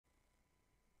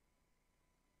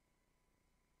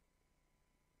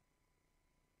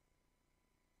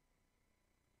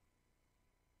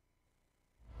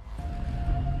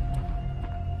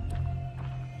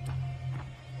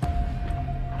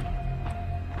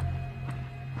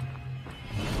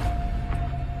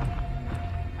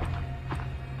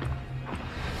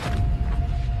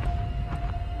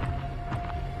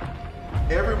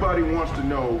Everybody wants to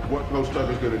know what Coach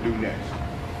Tucker's going to do next.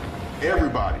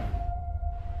 Everybody.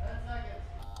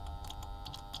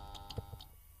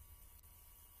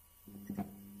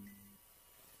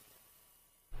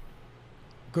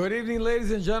 Good evening, ladies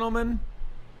and gentlemen.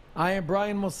 I am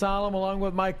Brian Mosalam, along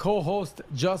with my co-host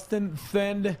Justin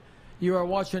Thend. You are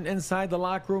watching Inside the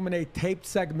Locker Room in a taped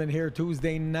segment here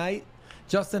Tuesday night.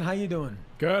 Justin, how you doing?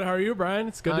 Good. How are you, Brian?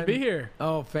 It's good to be here.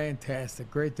 Oh, fantastic.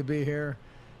 Great to be here.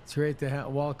 It's great to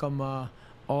welcome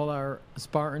all our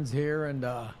Spartans here, and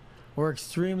we're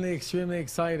extremely, extremely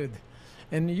excited.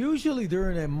 And usually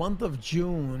during the month of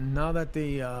June, now that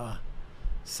the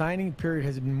signing period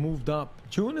has been moved up,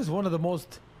 June is one of the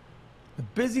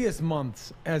busiest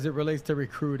months as it relates to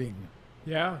recruiting.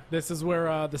 Yeah, this is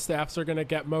where the staffs are going to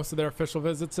get most of their official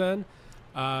visits in.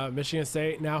 Michigan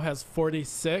State now has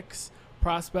 46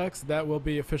 prospects that will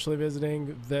be officially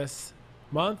visiting this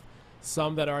month,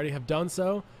 some that already have done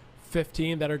so,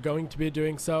 15 that are going to be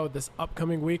doing so this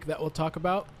upcoming week that we'll talk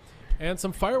about, and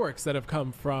some fireworks that have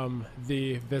come from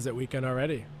the visit weekend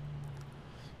already.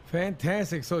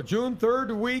 Fantastic. So June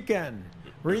 3rd weekend,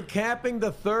 recapping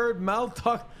the third. Mel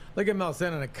Tuck. Look at Mel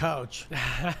sitting on a couch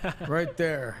right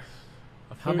there.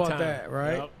 How about that,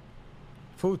 right? Yep.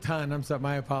 Futon. I'm sorry,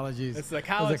 my apologies. It's the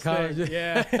college thing.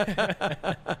 Yeah.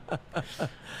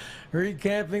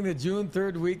 Recapping the June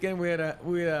 3rd weekend, we had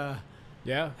a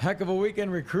heck of a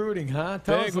weekend recruiting, huh?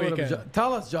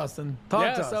 Tell us, Justin.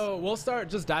 Talk to us. So we'll start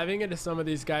just diving into some of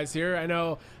these guys here. I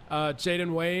know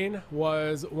Jaden Wayne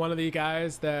was one of the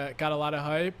guys that got a lot of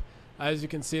hype. As you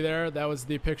can see there, that was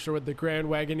the picture with the Grand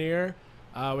Wagoneer,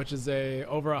 which is a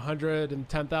over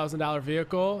 $110,000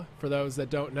 vehicle for those that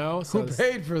don't know. So who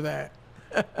paid for that?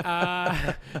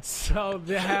 So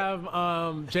they have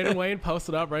Jaden Wayne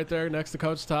posted up right there next to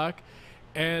Coach Tuck.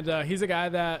 And he's a guy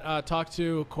that talked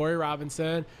to Corey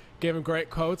Robinson, gave him great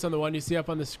quotes. On the one you see up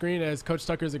on the screen as Coach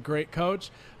Tucker's a great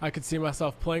coach. I could see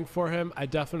myself playing for him. I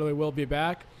definitely will be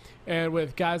back. And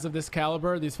with guys of this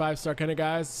caliber, these five-star kind of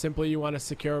guys, simply you want to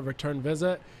secure a return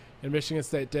visit. And Michigan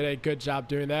State did a good job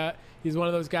doing that. He's one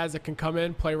of those guys that can come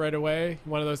in, play right away,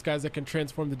 one of those guys that can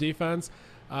transform the defense,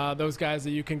 those guys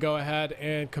that you can go ahead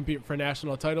and compete for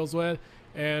national titles with.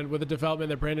 And with the development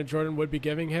that Brandon Jordan would be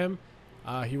giving him,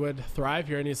 he would thrive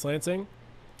here in East Lansing.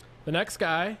 The next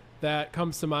guy that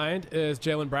comes to mind is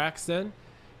Jalen Braxton.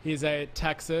 He's a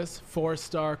Texas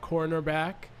four-star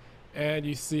cornerback, and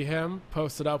you see him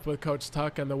posted up with Coach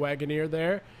Tuck and the Wagoneer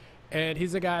there. And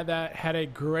he's a guy that had a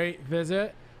great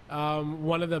visit,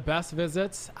 one of the best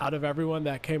visits out of everyone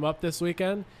that came up this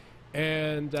weekend.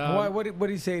 And what did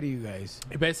he say to you guys?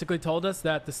 He basically told us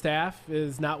that the staff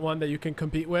is not one that you can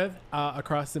compete with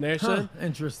across the nation.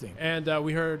 Interesting. And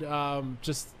we heard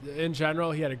just in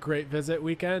general, he had a great visit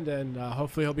weekend, and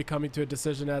hopefully he'll be coming to a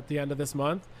decision at the end of this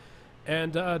month.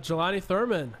 And Jelani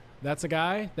Thurman, that's a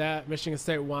guy that Michigan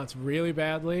State wants really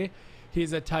badly.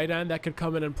 He's a tight end that could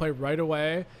come in and play right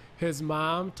away. His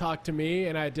mom talked to me,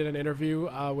 and I did an interview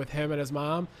with him and his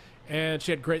mom. And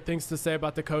she had great things to say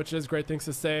about the coaches, great things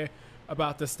to say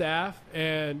about the staff.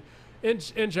 And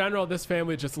in general, this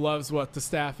family just loves what the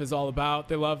staff is all about.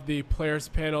 They love the players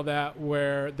panel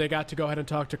where they got to go ahead and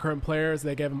talk to current players.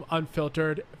 They gave them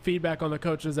unfiltered feedback on the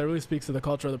coaches that really speaks to the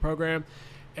culture of the program.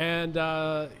 And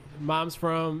mom's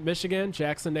from Michigan,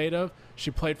 Jackson native.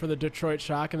 She played for the Detroit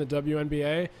Shock in the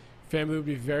WNBA. Family would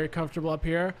be very comfortable up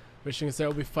here. Michigan State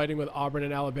will be fighting with Auburn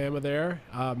and Alabama there,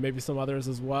 maybe some others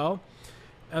as well.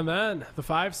 And then the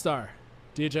five-star,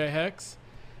 DJ Hicks.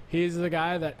 He's the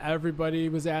guy that everybody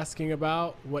was asking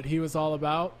about, what he was all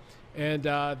about. And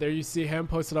there you see him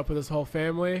posted up with his whole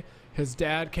family. His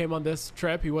dad came on this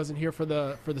trip. He wasn't here for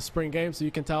the spring game, so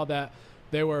you can tell that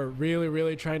they were really,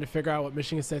 really trying to figure out what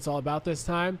Michigan State's all about this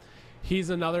time.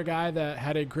 He's another guy that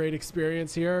had a great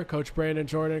experience here. Coach Brandon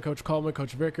Jordan, Coach Coleman,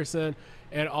 Coach Vickerson,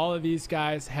 and all of these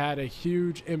guys had a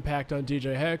huge impact on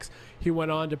DJ Hicks. He went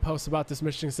on to post about this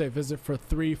Michigan State visit for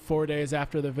 3-4 days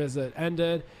after the visit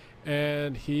ended,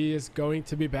 and he is going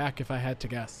to be back if I had to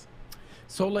guess.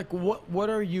 So, like, what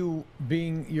are you,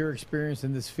 being your experience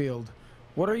in this field,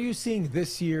 what are you seeing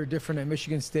this year different at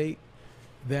Michigan State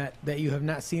that you have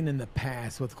not seen in the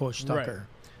past with Coach Tucker? Right.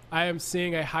 I am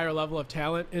seeing a higher level of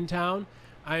talent in town.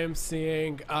 I am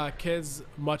seeing kids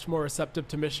much more receptive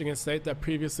to Michigan State that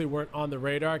previously weren't on the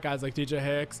radar, guys like DJ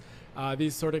Hicks,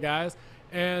 these sort of guys.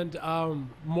 And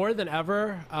more than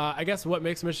ever, I guess what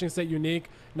makes Michigan State unique,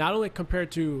 not only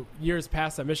compared to years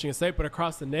past at Michigan State, but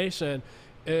across the nation,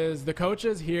 is the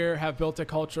coaches here have built a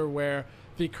culture where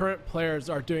the current players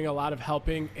are doing a lot of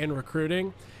helping in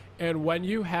recruiting. And when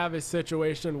you have a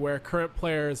situation where current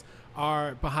players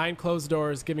are behind closed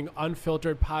doors giving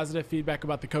unfiltered positive feedback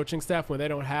about the coaching staff when they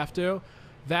don't have to,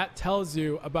 that tells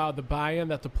you about the buy-in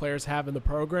that the players have in the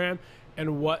program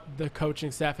and what the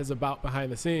coaching staff is about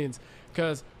behind the scenes.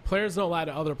 Because players don't lie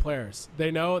to other players.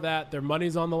 They know that their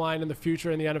money's on the line in the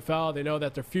future in the NFL. They know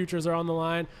that their futures are on the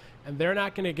line, and they're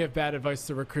not going to give bad advice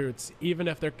to recruits, even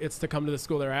if it's to come to the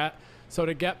school they're at. So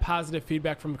to get positive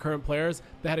feedback from the current players,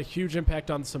 that had a huge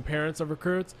impact on some parents of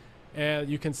recruits, and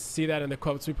you can see that in the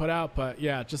quotes we put out. But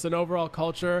yeah, just an overall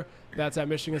culture that's at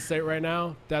Michigan State right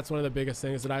now. That's one of the biggest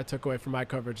things that I took away from my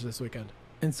coverage this weekend.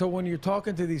 And so when you're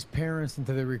talking to these parents and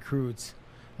to the recruits,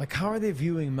 like, how are they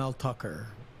viewing Mel Tucker?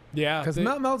 Yeah. Because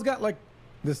Mel's got, like,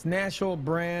 this national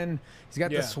brand. He's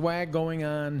got the swag going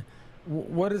on.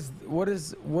 What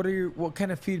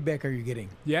kind of feedback are you getting?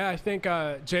 Yeah, I think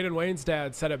Jaden Wayne's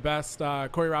dad said it best.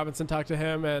 Corey Robinson talked to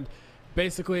him, and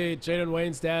basically Jaden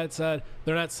Wayne's dad said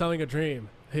they're not selling a dream.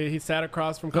 He sat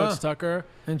across from Coach Tucker.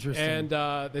 Interesting.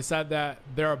 And they said that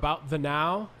they're about the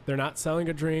now. They're not selling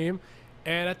a dream.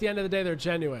 And at the end of the day, they're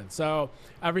genuine. So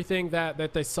everything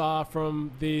that they saw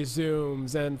from the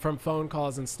Zooms and from phone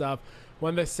calls and stuff,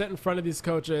 when they sit in front of these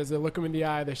coaches, they look them in the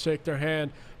eye, they shake their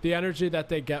hand, the energy that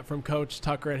they get from Coach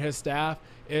Tucker and his staff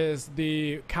is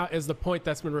the point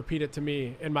that's been repeated to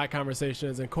me in my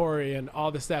conversations, and Corey and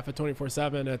all the staff at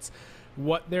 24/7. It's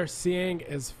what they're seeing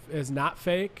is not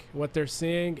fake. What they're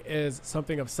seeing is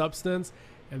something of substance,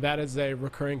 and that is a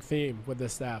recurring theme with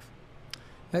this staff.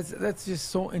 That's just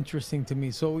so interesting to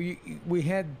me. So we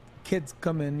had kids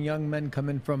come in, young men come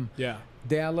in from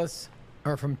Dallas,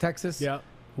 or from Texas,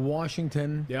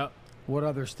 Washington. What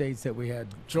other states that we had?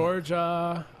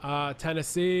 Georgia,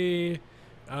 Tennessee.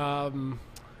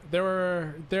 There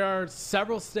are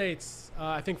several states.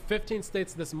 I think 15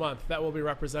 states this month that will be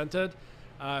represented.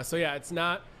 So yeah, it's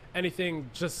not anything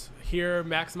just here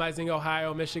maximizing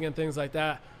Ohio, Michigan, things like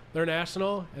that. They're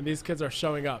national, and these kids are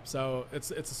showing up. So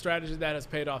it's a strategy that has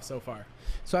paid off so far.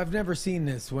 So I've never seen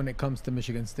this when it comes to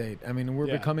Michigan State. I mean, we're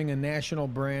becoming a national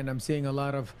brand. I'm seeing a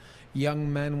lot of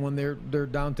young men when they're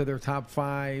down to their top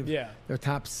 5, their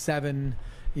top 7.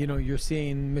 You know, you're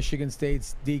seeing Michigan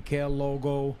State's decal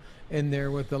logo in there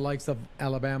with the likes of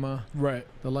Alabama, right?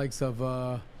 The likes of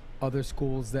other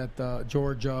schools that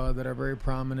Georgia that are very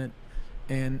prominent.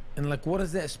 And like, what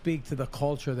does that speak to the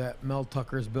culture that Mel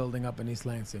Tucker is building up in East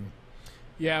Lansing?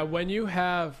 Yeah, when you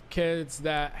have kids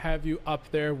that have you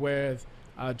up there with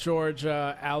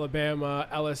Georgia, Alabama,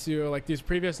 LSU, like these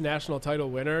previous national title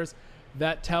winners,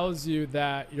 that tells you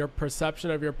that your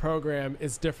perception of your program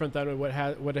is different than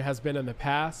what it has been in the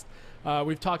past.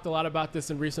 We've talked a lot about this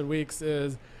in recent weeks.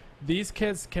 Is these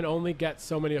kids can only get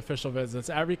so many official visits.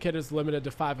 Every kid is limited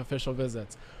to 5 official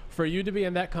visits. For you to be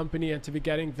in that company and to be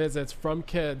getting visits from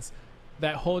kids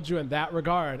that hold you in that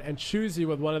regard and choose you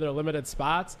with one of their limited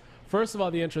spots, first of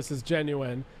all, the interest is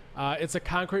genuine. It's a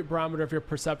concrete barometer of your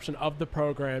perception of the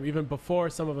program, even before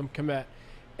some of them commit.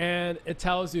 And it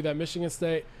tells you that Michigan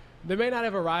State, they may not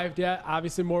have arrived yet.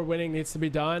 Obviously, more winning needs to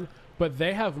be done. But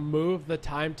they have moved the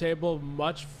timetable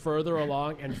much further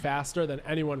along and faster than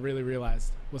anyone really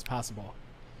realized was possible.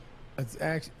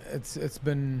 It's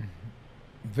been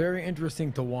very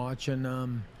interesting to watch,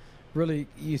 and really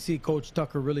you see Coach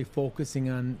Tucker really focusing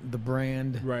on the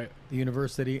brand, right? The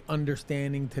university,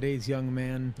 understanding today's young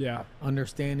man,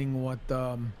 understanding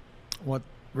what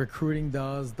recruiting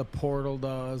does, the portal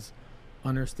does,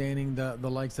 understanding the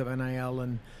likes of NIL,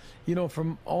 and you know,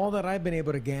 from all that I've been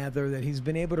able to gather, that he's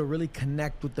been able to really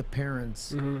connect with the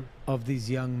parents of these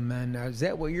young men. Is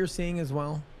that what you're seeing as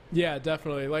well? Yeah,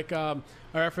 definitely. Like I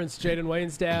referenced Jaden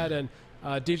Wayne's dad, and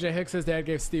DJ Hicks's dad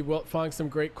gave Steve Wiltfong some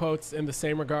great quotes in the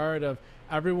same regard of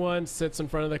everyone sits in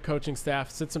front of the coaching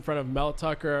staff, sits in front of Mel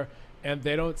Tucker, and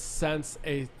they don't sense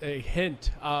a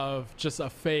hint of just a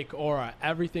fake aura.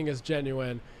 Everything is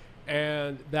genuine,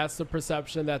 and that's the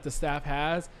perception that the staff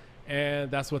has. And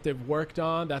that's what they've worked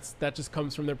on. That just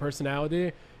comes from their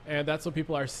personality, and that's what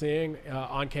people are seeing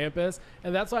on campus.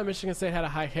 And that's why Michigan State had a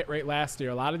high hit rate last year.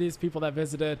 A lot of these people that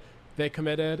visited, they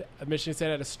committed. Michigan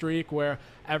State had a streak where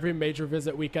every major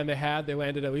visit weekend they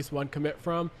landed at least one commit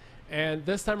from. And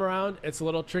this time around, it's a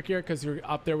little trickier because you're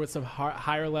up there with some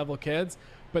higher level kids.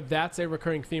 But that's a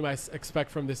recurring theme I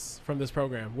expect from this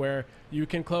program, where you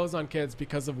can close on kids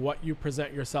because of what you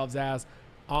present yourselves as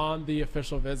on the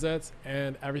official visits,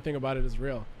 and everything about it is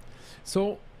real.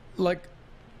 So, like,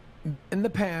 in the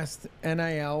past,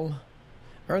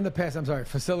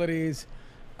 facilities,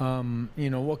 you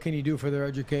know, what can you do for their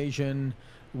education?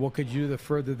 What could you do to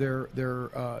further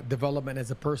their development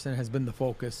as a person has been the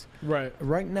focus. Right.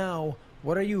 Right now,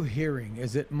 what are you hearing?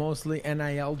 Is it mostly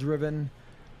NIL driven?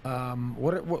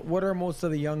 What are most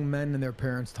of the young men and their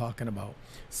parents talking about?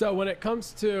 So when it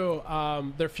comes to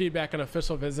their feedback on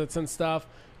official visits and stuff,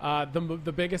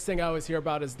 the biggest thing I always hear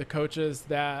about is the coaches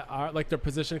that are like their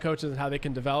position coaches and how they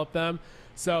can develop them.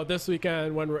 So this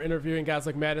weekend when we're interviewing guys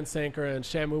like Madden Sanker and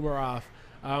Sham Umarov,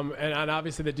 and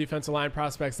obviously the defensive line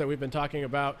prospects that we've been talking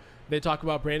about, they talk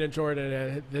about Brandon Jordan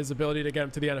and his ability to get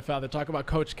him to the NFL. They talk about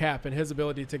Coach Cap and his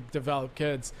ability to develop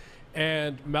kids.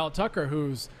 And Mel Tucker,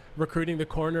 who's recruiting the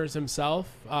corners himself,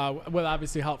 with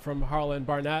obviously help from Harlan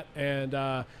Barnett and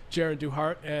Jaron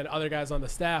Duhart and other guys on the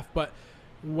staff. But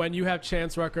when you have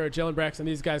Chance Rucker, Jalen Braxton,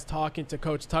 these guys talking to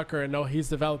Coach Tucker and know he's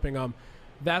developing them,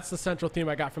 that's the central theme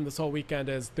I got from this whole weekend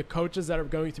is the coaches that are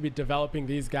going to be developing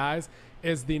these guys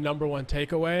is the number one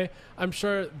takeaway. I'm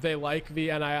sure they like the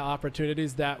NIL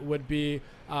opportunities that would be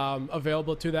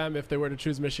available to them if they were to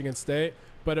choose Michigan State.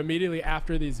 But immediately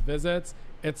after these visits,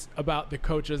 it's about the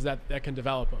coaches that can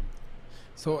develop them.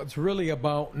 So it's really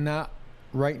about not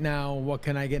right now, what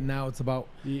can I get now? It's about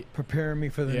preparing me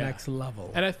for the next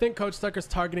level. And I think Coach Tucker's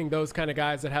targeting those kind of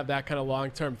guys that have that kind of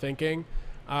long-term thinking.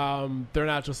 They're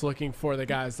not just looking for the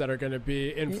guys that are going to be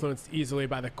influenced easily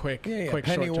by the quick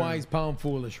penny wise, pound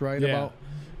foolish, right? About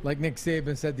like Nick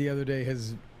Saban said the other day,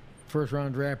 his first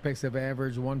round draft picks have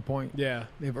averaged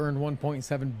they've earned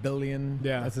 1.7 billion.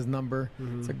 That's his number.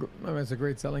 Mm-hmm. It's a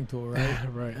great selling tool, right?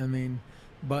 Right. I mean,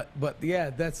 but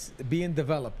that's being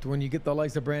developed when you get the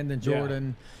likes of Brandon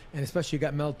Jordan, and especially you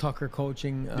got Mel Tucker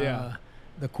coaching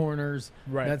the corners.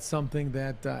 Right. That's something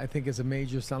that I think is a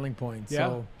major selling point. Yeah.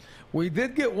 So we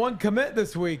did get one commit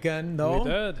this weekend, though. We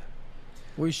did.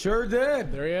 We sure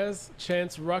did. There he is,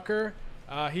 Chance Rucker.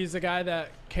 He's a guy that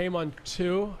came on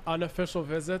 2 unofficial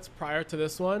visits prior to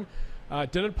this one.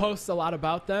 Didn't post a lot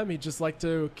about them. He just liked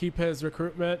to keep his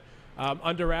recruitment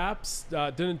under wraps.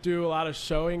 Didn't do a lot of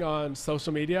showing on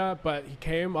social media, but he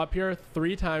came up here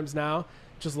 3 times now.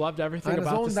 Just loved everything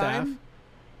about the staff.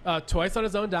 Twice on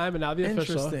his own dime, and now the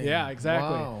official. Yeah,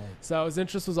 exactly. Wow. So his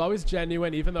interest was always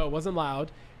genuine, even though it wasn't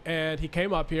loud. And he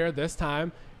came up here this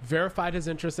time, verified his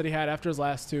interest that he had after his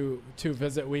last two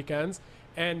visit weekends,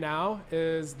 and now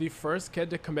is the first kid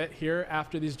to commit here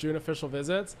after these June official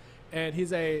visits. And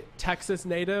he's a Texas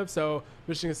native, so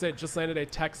Michigan State just landed a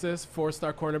Texas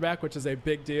 4-star cornerback, which is a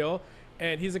big deal.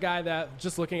 And he's a guy that,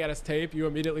 just looking at his tape, you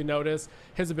immediately notice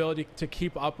his ability to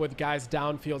keep up with guys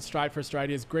downfield, stride for stride.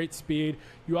 He has great speed.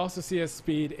 You also see his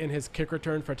speed in his kick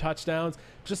return for touchdowns.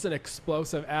 Just an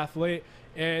explosive athlete.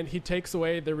 And he takes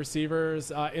away the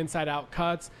receivers' inside-out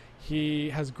cuts. He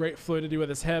has great fluidity with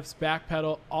his hips, back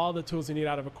pedal, all the tools you need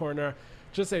out of a corner.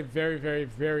 Just a very, very,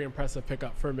 very impressive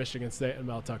pickup for Michigan State and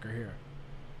Mel Tucker here.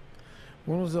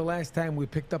 When was the last time we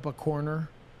picked up a corner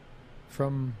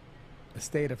from the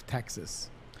state of Texas?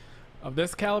 Of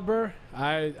this caliber,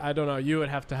 I don't know. You would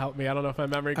have to help me. I don't know if my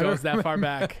memory goes that far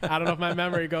back. I don't know if my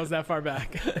memory goes that far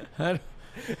back. I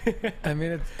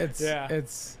mean,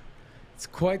 it's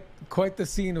quite the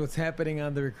scene what's happening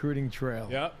on the recruiting trail.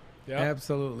 Yep.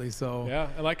 Absolutely. So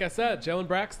and like I said, Jalen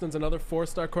Braxton's another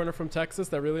 4-star corner from Texas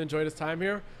that really enjoyed his time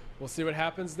here. We'll see what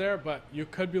happens there, but you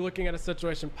could be looking at a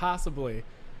situation possibly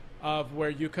of where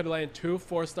you could land 2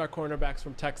 4-star cornerbacks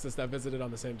from Texas that visited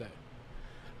on the same day.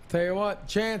 Tell you what,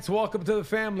 Chance, welcome to the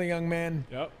family, young man.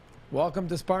 Yep. Welcome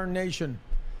to Spartan Nation.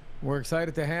 We're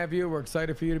excited to have you. We're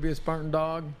excited for you to be a Spartan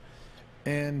dog.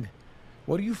 And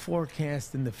what do you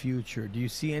forecast in the future? Do you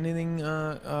see anything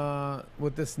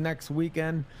with this next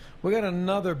weekend? We got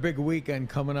another big weekend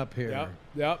coming up here.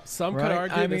 Yep. Some could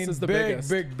argue this is the biggest.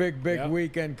 Big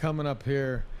weekend coming up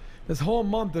here. This whole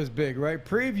month is big, right?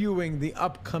 Previewing the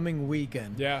upcoming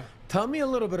weekend. Yeah. Tell me a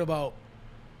little bit about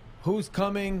who's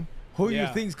coming, who you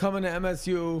think's coming to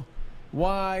MSU,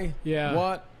 why,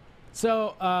 what.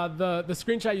 So the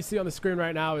screenshot you see on the screen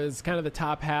right now is kind of the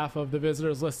top half of the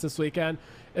visitors list this weekend.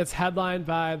 It's headlined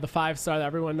by the 5-star that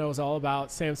everyone knows all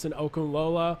about, Samson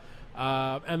Okunlola,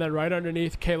 and then right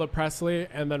underneath Caleb Presley,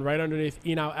 and then right underneath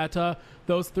Inau Etta.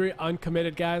 Those 3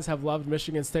 uncommitted guys have loved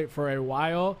Michigan State for a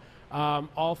while.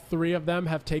 All 3 of them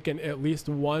have taken at least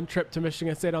 1 trip to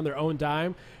Michigan State on their own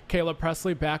dime. Caleb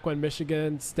Presley back when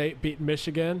Michigan State beat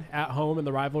Michigan at home in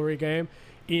the rivalry game.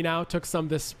 Inau took some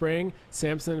this spring.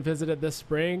 Samson visited this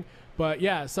spring. But,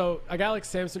 so a guy like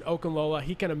Samson Okunlola,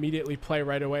 he can immediately play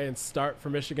right away and start for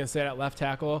Michigan State at left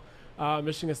tackle.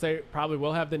 Michigan State probably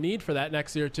will have the need for that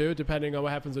next year, too, depending on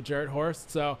what happens with Jarrett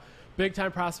Horst. So,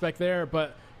 big-time prospect there.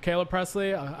 But Caleb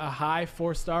Presley, a high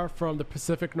 4-star from the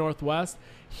Pacific Northwest.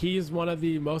 He's one of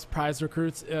the most prized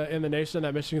recruits in the nation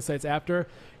that Michigan State's after.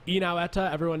 Inau Etta,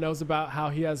 everyone knows about how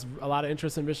he has a lot of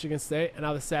interest in Michigan State and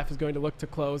how the staff is going to look to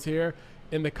close here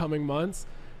in the coming months.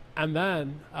 And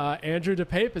then Andrew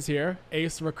DePape is here,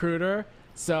 ace recruiter.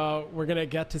 So we're going to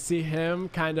get to see him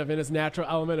kind of in his natural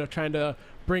element of trying to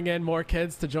bring in more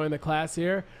kids to join the class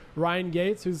here. Ryan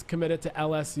Yates, who's committed to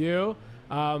LSU.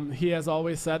 He has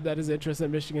always said that his interest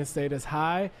in Michigan State is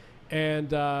high,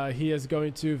 and he is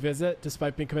going to visit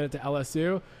despite being committed to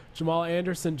LSU. Jamal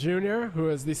Anderson Jr., who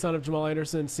is the son of Jamal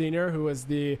Anderson Sr., who is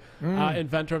the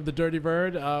inventor of the Dirty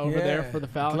Bird over there for the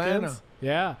Falcons. Atlanta.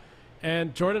 Yeah.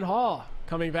 And Jordan Hall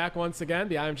coming back once again,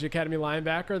 the IMG Academy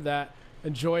linebacker that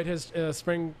enjoyed his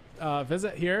spring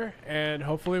visit here, and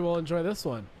hopefully will enjoy this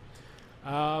one.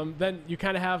 Then you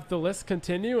kind of have the list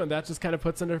continue, and that just kind of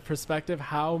puts into perspective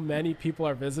how many people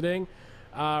are visiting.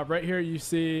 Right here you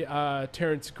see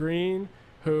Terrence Green,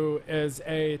 who is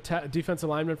a defensive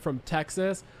lineman from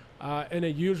Texas. In a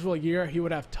usual year, he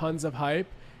would have tons of hype.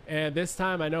 And this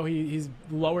time, I know he's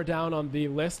lower down on the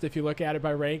list if you look at it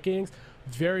by rankings.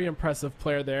 Very impressive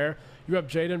player there. You have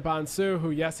Jaden Bonsu, who,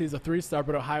 yes, he's a 3-star,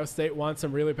 but Ohio State wants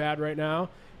him really bad right now.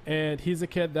 And he's a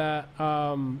kid that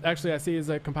actually I see he's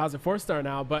a composite 4-star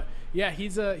now. But, yeah,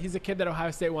 he's a kid that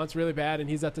Ohio State wants really bad, and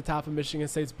he's at the top of Michigan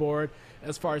State's board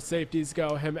as far as safeties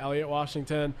go, him, Elliott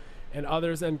Washington, and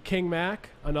others. And King Mack,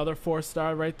 another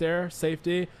 4-star right there,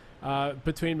 safety.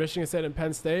 Between Michigan State and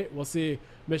Penn State, we'll see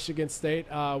Michigan State,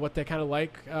 what they kind of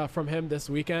like from him this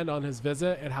weekend on his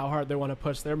visit and how hard they want to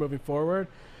push there moving forward.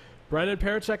 Brendan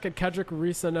Parachek and Kedrick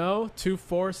Risano, 2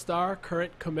 4-star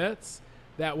current commits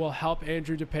that will help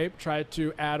Andrew DePape try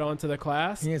to add on to the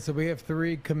class. Yeah, so we have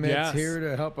 3 commits here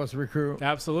to help us recruit.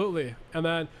 Absolutely. And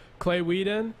then Clay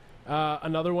Whedon,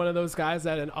 another one of those guys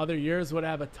that in other years would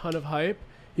have a ton of hype.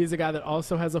 He's a guy that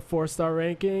also has a 4-star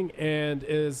ranking and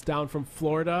is down from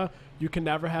Florida. You can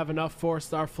never have enough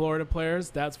 4-star Florida players,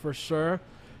 that's for sure.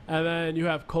 And then you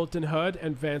have Colton Hood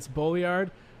and Vance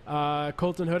Bolliard.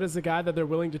 Colton Hood is a guy that they're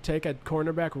willing to take at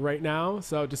cornerback right now.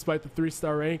 So despite the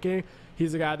 3-star ranking,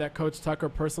 he's a guy that Coach Tucker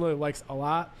personally likes a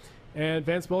lot. And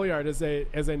Vance Bolliard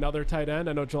is another tight end.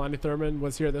 I know Jelani Thurman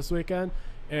was here this weekend.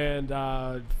 And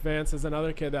Vance is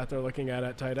another kid that they're looking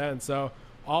at tight end. So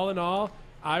all in all,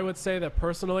 I would say that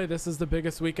personally, this is the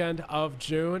biggest weekend of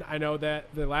June. I know that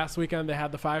the last weekend they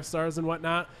had the 5-stars and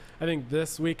whatnot. I think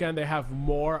this weekend they have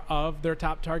more of their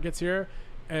top targets here,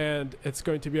 and it's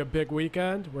going to be a big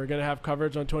weekend. We're going to have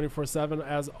coverage on 24/7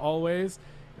 as always,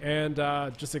 and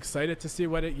just excited to see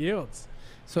what it yields.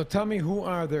 So tell me, who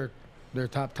are their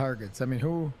top targets? I mean,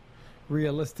 who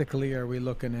realistically are we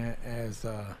looking at as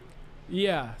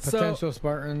potential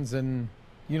Spartans? And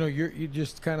you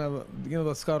just kind of, the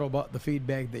scuttlebutt, the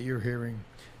feedback that you're hearing.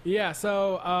 Yeah,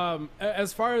 so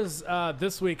as far as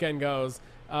this weekend goes,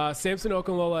 Samson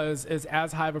Okunlola is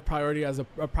as high of a priority as a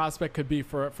prospect could be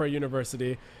for a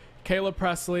university. Caleb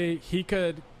Presley, he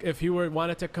could, if he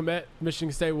wanted to commit,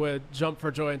 Michigan State would jump for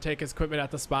joy and take his commitment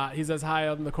at the spot. He's as high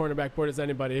on the cornerback board as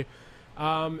anybody.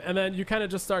 And then you kind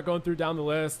of just start going through down the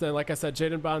list. And like I said,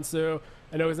 Jaden Bonsu,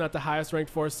 I know he's not the highest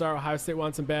ranked 4-star. Ohio State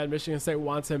wants him bad. Michigan State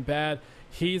wants him bad.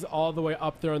 He's all the way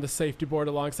up there on the safety board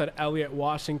alongside Elliott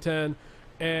Washington.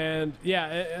 And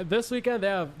yeah, this weekend they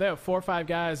have 4 or 5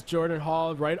 guys. Jordan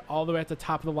Hall right all the way at the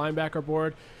top of the linebacker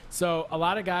board. So a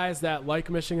lot of guys that like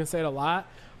Michigan State a lot.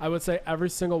 I would say every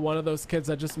single one of those kids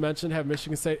I just mentioned have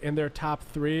Michigan State in their top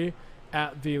 3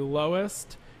 at the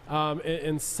lowest.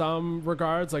 In some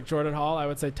regards, like Jordan Hall, I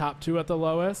would say top 2 at the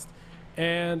lowest.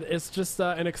 And it's just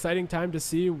an exciting time to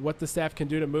see what the staff can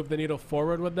do to move the needle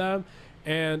forward with them.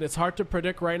 And it's hard to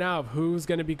predict right now of who's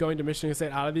going to be going to Michigan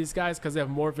State out of these guys because they have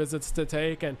more visits to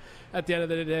take. And at the end of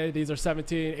the day, these are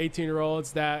 17,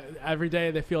 18-year-olds that every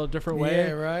day they feel a different way.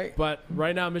 Yeah, right. But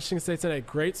right now, Michigan State's in a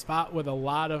great spot with a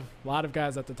lot of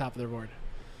guys at the top of their board.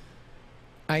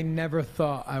 I never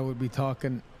thought I would be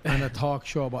talking on a talk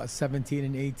show about 17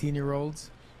 and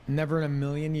 18-year-olds. Never in a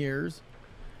million years.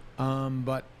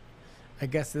 But I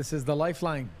guess this is the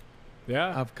lifeline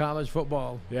of college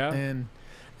football. Yeah. And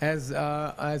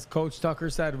as Coach Tucker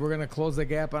said, we're going to close the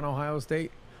gap on Ohio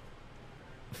State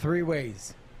 3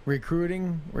 ways: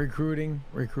 recruiting.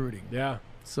 Yeah.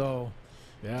 So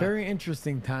very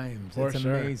interesting times. For it's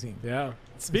sure. Amazing. Yeah.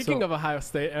 Speaking of Ohio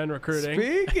State and recruiting.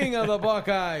 Speaking of the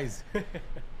Buckeyes,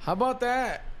 how about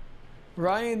that?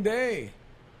 Ryan Day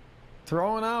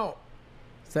throwing out,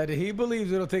 said he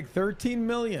believes it'll take $13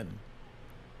 million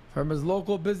from his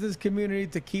local business community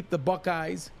to keep the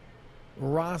Buckeyes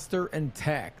roster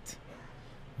intact.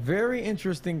 Very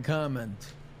interesting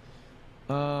comment.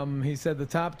 He said the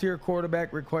top tier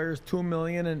quarterback requires $2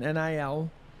 million in NIL.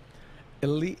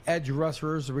 Elite edge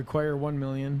rushers require $1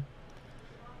 million.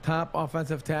 Top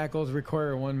offensive tackles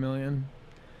require $1 million.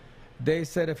 They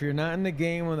said if you're not in the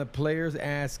game when the players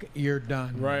ask, you're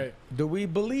done. Right. Do we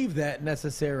believe that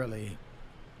necessarily?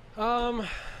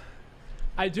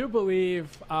 I do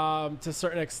believe to a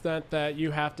certain extent that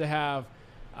you have to have,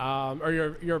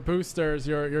 or your boosters,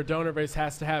 your donor base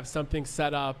has to have something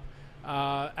set up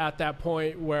at that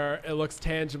point where it looks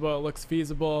tangible, it looks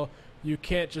feasible. You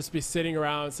can't just be sitting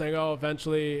around saying, oh,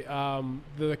 eventually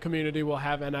the community will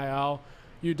have NIL.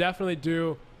 You definitely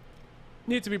do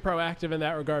need to be proactive in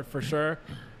that regard for sure.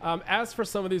 As for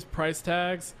some of these price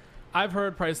tags, I've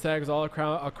heard price tags all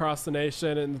across the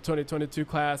nation in the 2022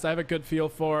 class. I have a good feel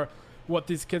for what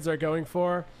these kids are going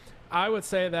for. I would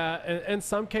say that in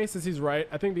some cases he's right.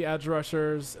 I think the edge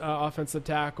rushers, offensive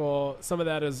tackle, some of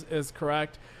that is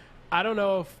correct. I don't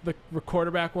know if the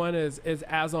quarterback one is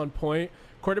as on point.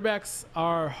 Quarterbacks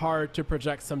are hard to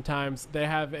project sometimes. They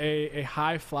have a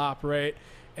high flop rate.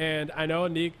 And I know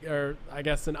an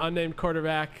unnamed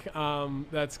quarterback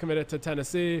that's committed to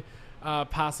Tennessee,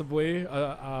 possibly,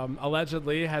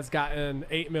 allegedly, has gotten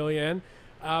 $8 million.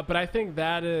 But I think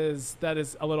that is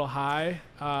a little high.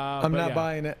 I'm not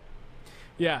buying it.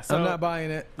 Yeah, so I'm not buying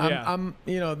it. I'm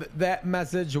that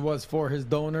message was for his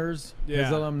donors, his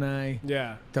alumni,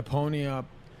 to pony up,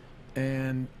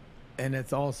 and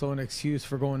it's also an excuse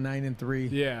for going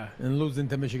 9-3, and losing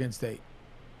to Michigan State.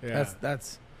 Yeah,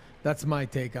 that's my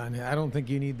take on it. I don't think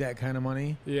you need that kind of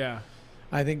money. Yeah,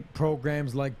 I think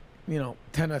programs like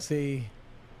Tennessee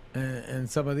and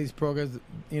some of these programs,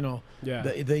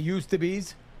 the used to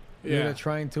be's. That are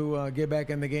trying to get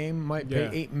back in the game might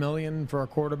pay $8 million for a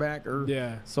quarterback,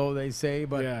 or so they say,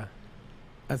 but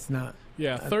that's not.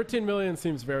 Yeah, $13 million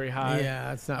seems very high. Yeah,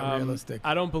 that's not realistic.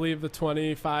 I don't believe the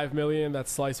 $25 million that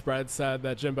Sliced Bread said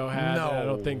that Jimbo had. No. I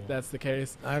don't think that's the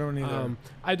case. I don't either.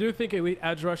 I do think elite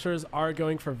edge rushers are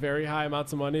going for very high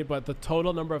amounts of money, but the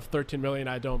total number of $13 million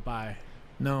I don't buy.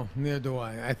 No, neither do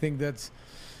I. I think that's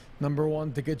number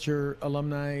one, to get your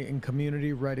alumni and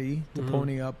community ready to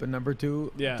pony up, and number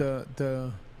two,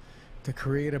 to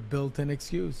create a built-in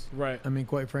excuse. Right. I mean,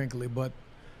 quite frankly, but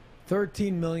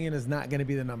 $13 million is not going to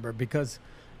be the number, because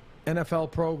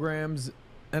NFL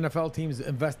teams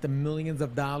invest in millions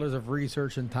of dollars of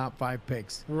research in top 5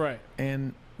 picks. Right.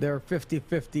 And they're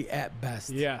 50-50 at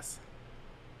best. Yes.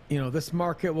 This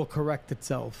market will correct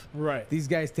itself. Right. These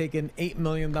guys taking $8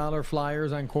 million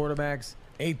flyers on quarterbacks,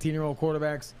 18-year-old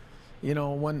quarterbacks.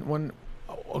 When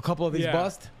a couple of these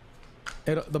bust,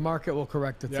 the market will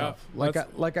correct itself.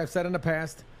 Like I've said in the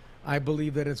past, I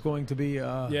believe that it's going to be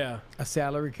a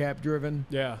salary cap driven.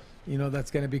 Yeah. That's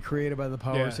going to be created by the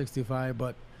Power 65.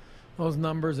 But those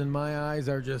numbers in my eyes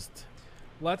are just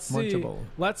munchable.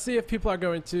 Let's see if people are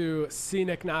going to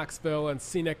scenic Knoxville and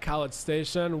scenic College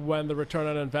Station when the return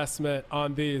on investment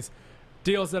on these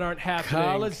deals that aren't happening.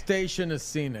 College Station is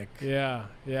scenic. Yeah.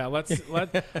 Let's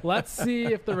see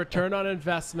if the return on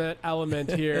investment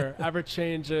element here ever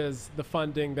changes the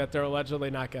funding that they're allegedly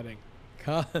not getting.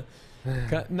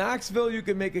 Knoxville, you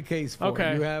can make a case for.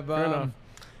 Okay, you have the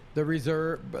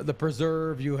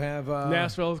preserve. You have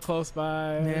Nashville is close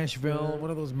by. Nashville, one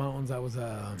of those mountains. I was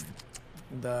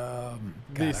the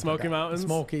Smoky Mountains.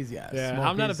 Smokies, yes. Yeah, Smokies.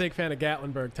 I'm not a big fan of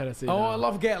Gatlinburg, Tennessee. Oh, I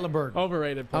love Gatlinburg.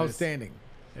 Overrated place. Outstanding.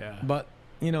 Yeah. But,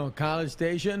 College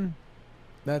Station,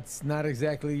 that's not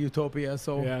exactly utopia,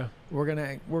 so we're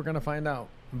gonna find out.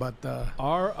 But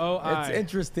ROI. It's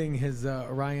interesting, his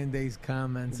Ryan Day's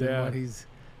comments and what he's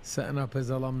setting up his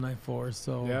alumni for.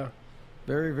 So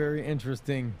very, very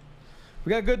interesting. We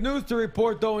got good news to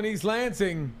report, though, in East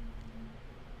Lansing.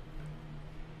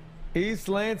 East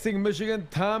Lansing, Michigan,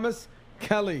 Thomas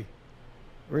Kelly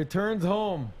returns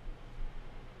home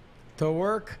to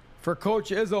work for Coach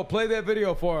Izzo. Play that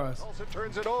video for us. Also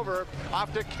turns it over.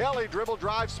 Off to Kelly. Dribble,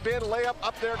 drive, spin, layup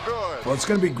up there. Good. Well, it's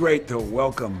going to be great to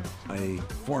welcome a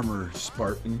former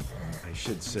Spartan, I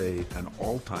should say an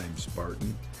all-time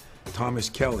Spartan, Thomas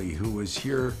Kelly, who was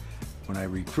here when I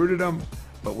recruited him,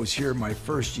 but was here my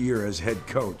first year as head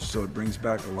coach. So it brings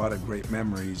back a lot of great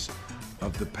memories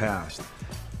of the past.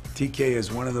 TK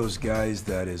is one of those guys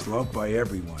that is loved by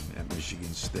everyone at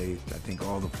Michigan State. I think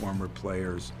all the former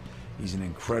players. He's an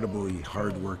incredibly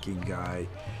hardworking guy.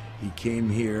 He came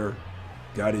here,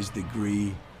 got his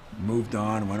degree, moved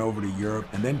on, went over to Europe,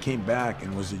 and then came back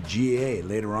and was a GA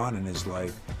later on in his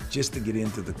life just to get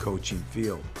into the coaching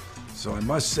field. So I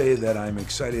must say that I'm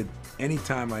excited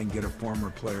anytime I can get a former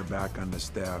player back on the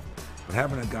staff. But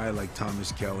having a guy like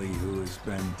Thomas Kelly, who has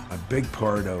been a big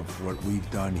part of what we've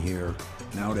done here,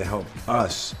 now to help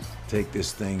us take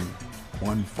this thing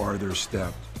one farther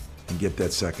step and get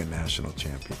that second national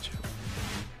championship.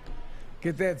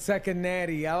 Get that second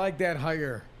natty. I like that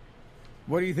hire.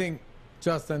 What do you think,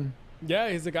 Justin? Yeah,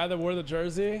 he's the guy that wore the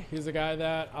jersey. He's a guy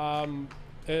that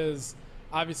is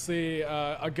obviously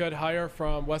a good hire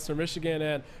from Western Michigan.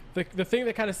 And the thing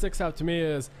that kind of sticks out to me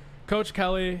is Coach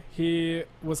Kelly, he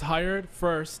was hired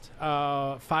first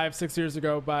 5-6 years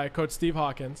ago by Coach Steve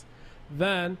Hawkins.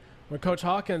 Then when Coach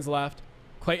Hawkins left,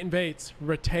 Clayton Bates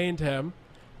retained him.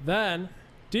 Then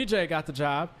DJ got the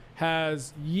job,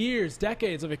 has years,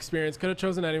 decades of experience, could have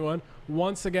chosen anyone,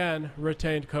 once again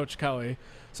retained Coach Kelly.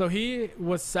 So he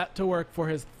was set to work for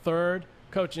his third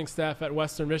coaching staff at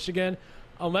Western Michigan.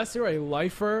 Unless you're a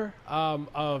lifer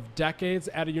of decades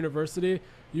at a university,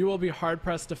 you will be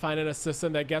hard-pressed to find an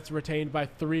assistant that gets retained by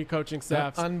 3 coaching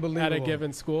staffs at a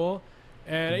given school.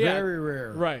 And very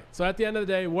rare. Right. So at the end of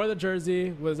the day, wore the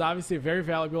jersey, was obviously very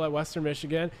valuable at Western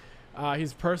Michigan.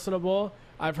 He's personable.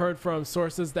 I've heard from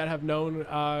sources that have known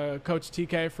Coach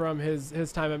TK from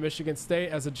his time at Michigan State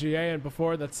as a GA and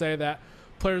before that say that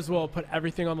players will put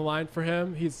everything on the line for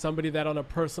him. He's somebody that on a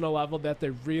personal level that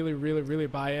they really, really, really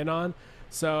buy in on.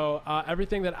 So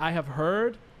everything that I have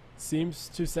heard seems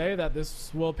to say that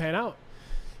this will pan out.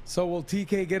 So will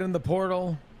TK get in the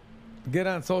portal, get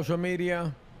on social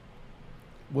media?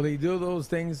 Will he do those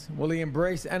things? Will he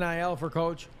embrace NIL for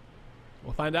Coach?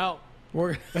 We'll find out.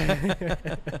 Will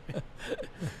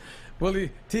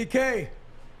he? TK,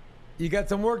 you got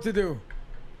some work to do.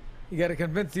 You got to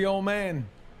convince the old man.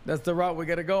 That's the route we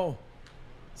got to go.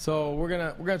 So we're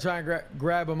gonna try and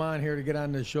grab him on here to get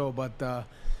on the show. But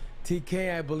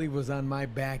TK, I believe, was on my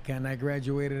back end. I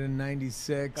graduated in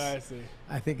 '96. I see.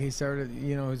 I think he started.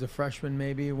 He was a freshman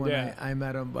maybe when I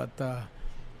met him. But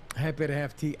happy to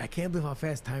have T. I can't believe how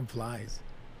fast time flies.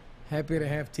 Happy to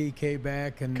have TK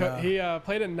back. And he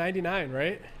played in '99,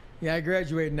 right? Yeah, I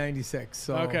graduated in '96.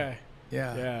 So okay.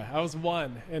 Yeah. Yeah, I was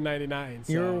 1 in '99.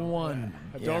 So, You're 1.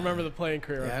 I don't remember the playing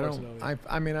career, unfortunately. I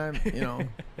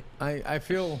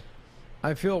feel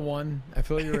 1. I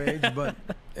feel your age, but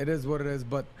it is what it is.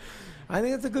 But I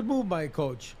think it's a good move by a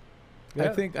coach.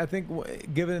 Yeah. I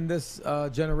think given this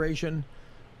generation,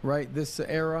 right, this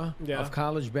era of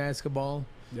college basketball,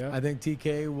 I think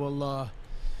TK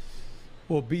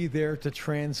will be there to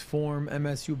transform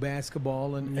MSU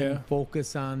basketball and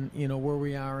focus on where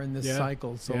we are in this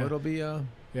cycle. So it'll be it'll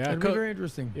be very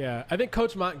interesting. Yeah, I think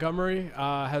Coach Montgomery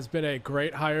has been a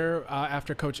great hire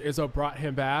after Coach Izzo brought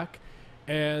him back,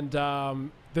 and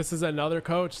this is another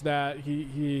coach that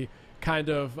he kind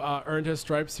of earned his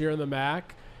stripes here in the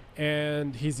MAC,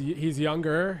 and he's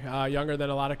younger than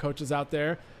a lot of coaches out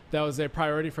there. That was a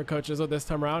priority for Coach Izzo this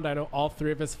time around. I know all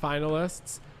 3 of his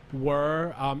finalists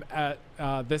were at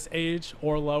this age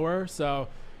or lower, so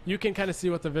you can kind of see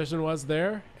what the vision was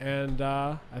there, and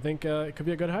I think it could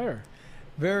be a good hire.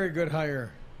 Very good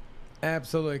hire.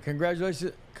 Absolutely.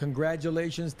 Congratulations,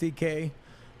 TK.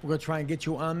 We're going to try and get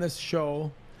you on this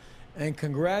show. And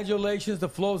congratulations to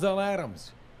Flozell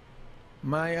Adams.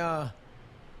 My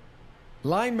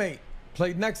line mate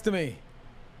played next to me.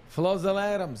 Flozell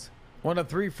Adams, one of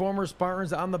 3 former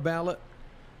Spartans on the ballot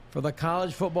for the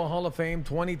College Football Hall of Fame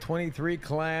 2023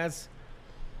 class.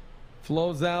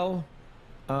 Flozell,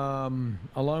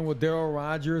 along with Darryl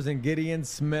Rogers and Gideon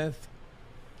Smith.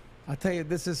 I'll tell you,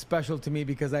 this is special to me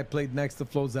because I played next to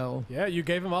Flozell. Yeah, you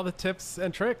gave him all the tips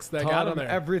and tricks that got him there.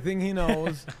 Everything he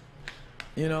knows.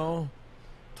 Told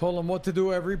him what to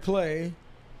do every play.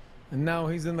 And now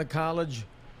he's in the College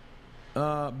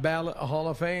Ballot Hall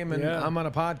of Fame, and I'm on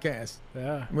a podcast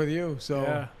with you.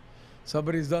 So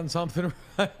somebody's done something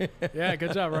right. Yeah,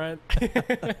 good job, Ryan.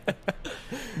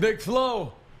 Big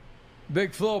Flo,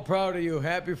 proud of you.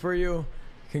 Happy for you.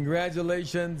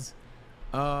 Congratulations.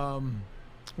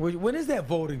 When is that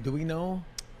voting? Do we know?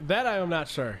 That I am not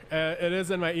sure. It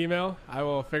is in my email. I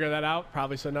will figure that out.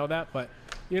 Probably should know that, but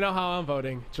you know how I'm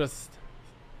voting. Just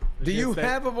do you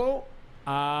have a vote?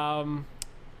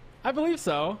 I believe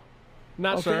so.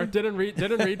 Not sure. Didn't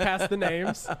read past the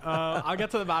names. I'll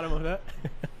get to the bottom of it.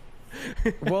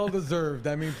 Well deserved.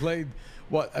 I mean, played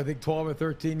I think 12 or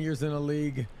 13 years in the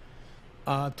league.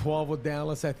 12 with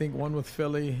Dallas. I think 1 with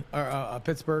Philly or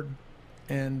Pittsburgh,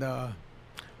 and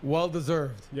well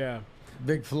deserved. Yeah.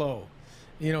 Big Flo.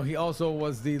 He also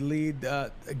was the lead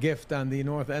gift on the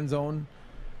north end zone,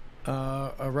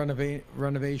 a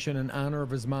renovation in honor of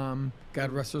his mom.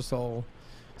 God rest her soul.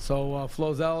 So,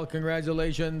 Flozell,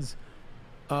 congratulations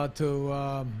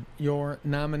to your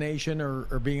nomination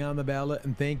or being on the ballot,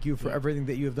 and thank you for everything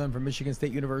that you have done for Michigan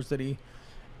State University.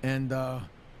 And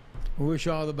we wish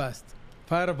you all the best.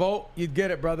 If I had a vote, you'd get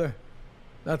it, brother.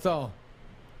 That's all.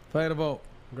 If I had a vote.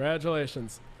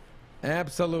 Congratulations.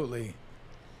 Absolutely.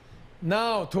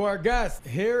 Now to our guest.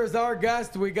 Here is our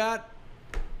guest. We got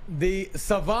the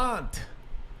savant,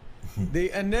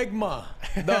 the enigma,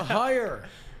 the hire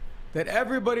that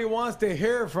everybody wants to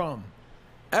hear from.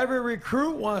 Every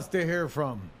recruit wants to hear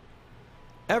from.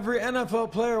 Every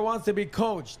NFL player wants to be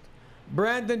coached.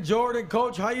 Brandon Jordan,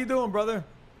 Coach, how you doing, brother?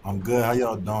 I'm good. How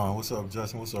y'all doing? What's up,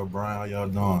 Justin? What's up, Brian? How y'all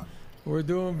doing? We're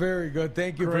doing very good.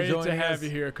 Thank you for joining us. Great to have you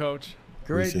here, Coach.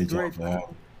 Appreciate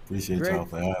y'all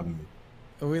for having me.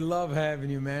 We love having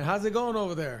you, man. How's it going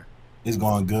over there? It's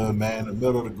going good, man. The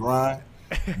middle of the grind,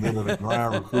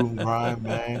 recruiting grind,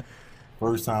 man.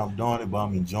 First time doing it, but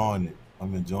I'm enjoying it.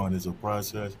 I'm enjoying it as a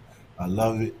process. I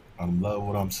love it. I love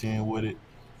what I'm seeing with it.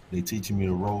 They teaching me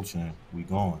the ropes, and we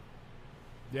going.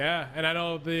 Yeah, and I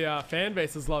know the fan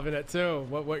base is loving it too,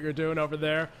 what you're doing over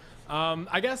there.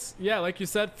 I guess, yeah, like you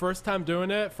said, first time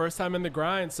doing it, first time in the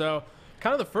grind. So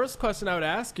kind of the first question I would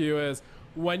ask you is,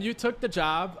 when you took the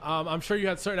job, I'm sure you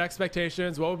had certain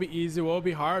expectations, what would be easy, what would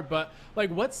be hard, but like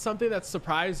what's something that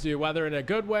surprised you, whether in a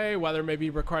good way, whether maybe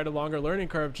required a longer learning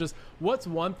curve, just what's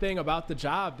one thing about the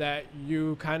job that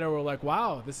you kind of were like,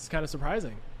 wow, this is kind of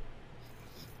surprising?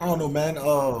 I don't know, man.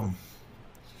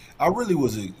 I really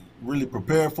was really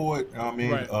prepared for it. I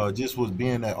mean, Right. Just was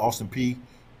being at Austin P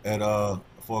at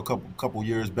for a couple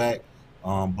years back,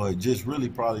 but just really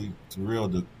probably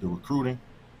the recruiting,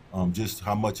 just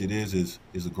how much it is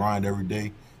a grind every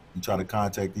day. You try to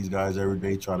contact these guys every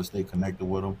day, try to stay connected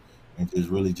with them, and just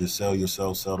really just sell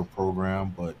yourself, sell the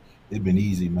program. But it's been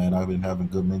easy, man. I've been having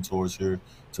good mentors here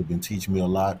to been teaching me a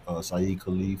lot. Saeed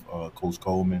Khalif, Coach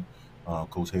Coleman,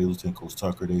 Coach Hazleton, Coach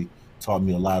Tucker, they taught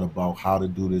me a lot about how to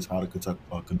do this, how to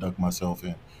conduct myself,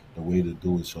 and the way to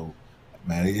do it. So,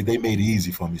 man, they made it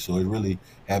easy for me. So it really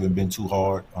haven't been too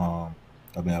hard. I've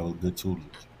been having good tutelage.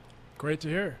 Great to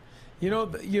hear.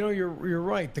 You're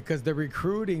right, because the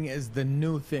recruiting is the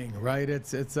new thing, right?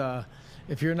 It's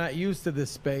if you're not used to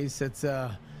this space, it's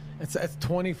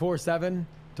 24/7,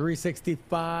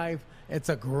 365. It's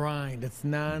a grind. It's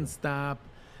nonstop,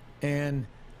 and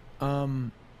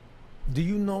do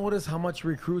you notice how much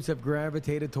recruits have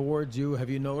gravitated towards you? Have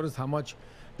you noticed how much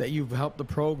that you've helped the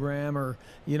program, or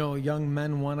young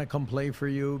men want to come play for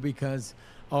you because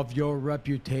of your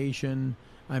reputation?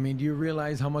 I mean, do you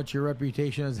realize how much your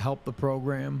reputation has helped the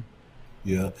program?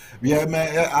 Yeah,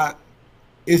 man.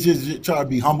 It's just try to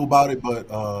be humble about it, but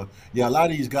yeah, a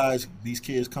lot of these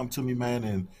kids come to me, man,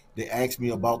 and they ask me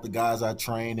about the guys I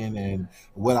train and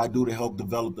what I do to help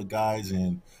develop the guys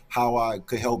and how I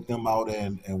could help them out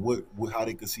and how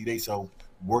they could see themselves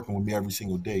working with me every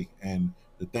single day. And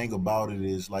the thing about it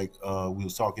is, like we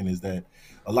was talking, is that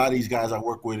a lot of these guys I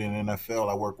work with in NFL,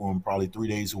 I work with them probably 3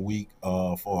 days a week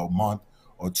for a month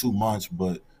or 2 months,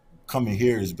 but coming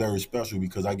here is very special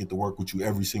because I get to work with you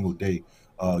every single day.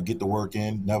 Get the work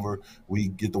in. We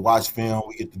get to watch film.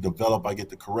 We get to develop. I get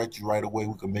to correct you right away.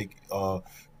 We can make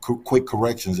quick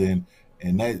corrections, and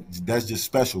that's just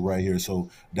special right here. So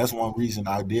that's one reason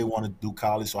I did want to do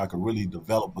college, so I could really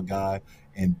develop a guy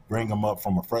and bring him up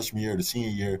from a freshman year to senior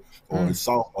year or a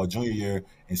sophomore or junior year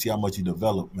and see how much he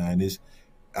developed, man.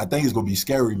 I think it's gonna be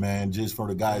scary, man, just for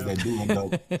the guys that do end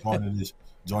up joining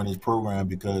this program,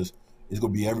 because it's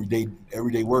gonna be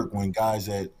everyday work when guys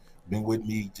that been with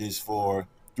me just for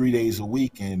 3 days a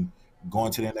week and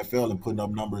going to the NFL and putting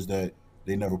up numbers that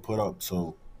they never put up.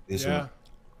 So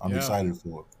I'm excited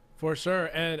for it. For sure.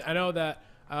 And I know that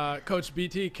Coach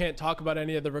BT can't talk about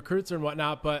any of the recruits and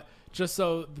whatnot, but just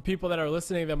so the people that are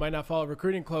listening that might not follow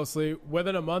recruiting closely,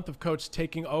 within a month of Coach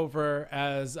taking over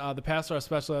as the pass rush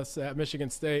specialist at Michigan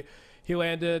State, he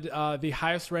landed the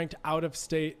highest ranked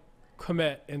out-of-state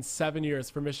commit in 7 years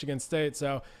for Michigan State.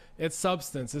 So it's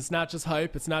substance. It's not just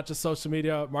hype. It's not just social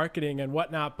media marketing and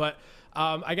whatnot. But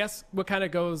I guess what kind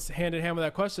of goes hand in hand with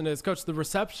that question is, Coach, the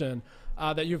reception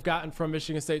that you've gotten from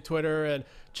Michigan State Twitter and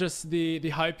just the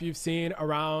hype you've seen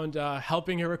around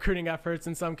helping your recruiting efforts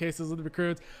in some cases with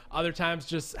recruits, other times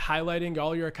just highlighting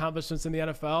all your accomplishments in the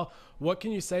NFL. What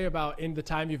can you say about, in the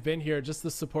time you've been here, just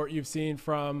the support you've seen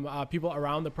from people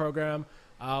around the program,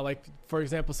 like, for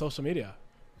example, social media?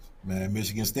 Man,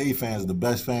 Michigan State fans are the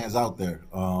best fans out there.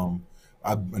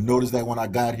 I noticed that when I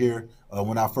got here,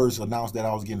 when I first announced that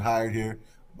I was getting hired here,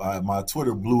 my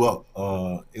Twitter blew up.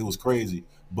 It was crazy.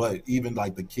 But even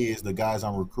like the kids, the guys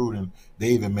I'm recruiting, they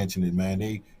even mentioned it, man.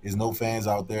 There's no fans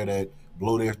out there that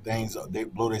blow their things, they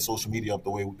blow their social media up the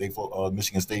way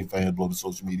Michigan State fans blow the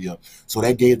social media up. So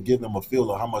that give them a feel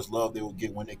of how much love they will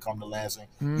get when they come to Lansing,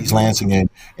 East Lansing, and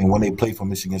when they play for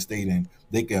Michigan State. And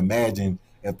they can imagine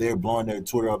if they're blowing their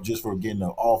Twitter up just for getting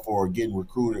an offer or getting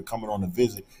recruited, coming on a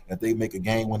visit, if they make a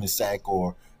game-winning sack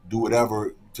or do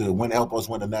whatever to help us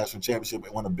win the national championship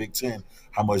and win a Big Ten,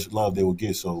 how much love they will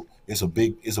get. So it's a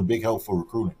big help for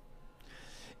recruiting.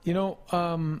 You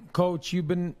know, Coach, you've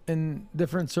been in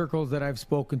different circles that I've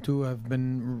spoken to have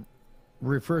been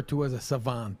referred to as a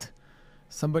savant,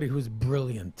 somebody who's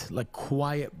brilliant, like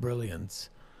quiet brilliance.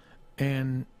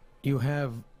 And you're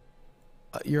an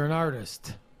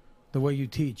artist, the way you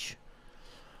teach.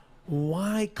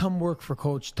 Why come work for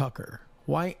Coach Tucker?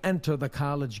 Why enter the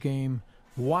college game?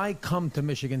 Why come to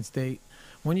Michigan State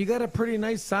when you got a pretty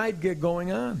nice side gig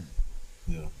going on?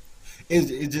 Yeah.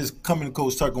 It's just coming to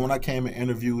Coach Tucker. When I came and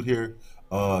interviewed here,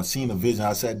 seen the vision.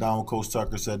 I sat down with Coach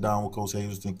Tucker, sat down with Coach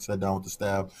Hazelton, sat down with the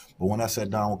staff. But when I sat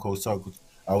down with Coach Tucker,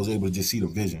 I was able to just see the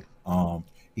vision.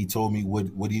 He told me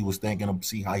what he was thinking of,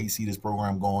 see how he see this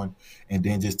program going, and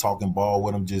then just talking ball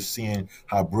with him, just seeing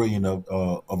how brilliant of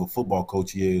a football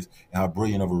coach he is, and how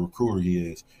brilliant of a recruiter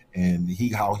he is, and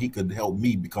how he could help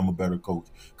me become a better coach.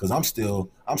 Because I'm still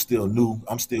new,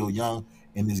 I'm still young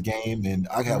in this game, and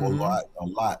I have a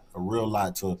real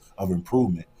lot of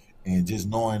improvement. And just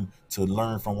knowing to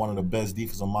learn from one of the best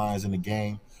defensive minds in the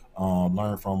game,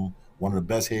 learn from one of the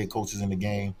best head coaches in the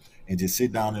game, and just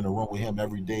sit down in the room with him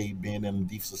every day, being in the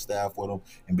defensive staff with him,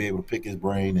 and be able to pick his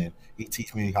brain. And he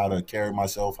teach me how to carry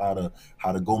myself, how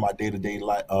to go my day-to-day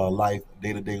life,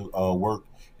 day-to-day work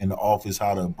in the office,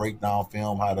 how to break down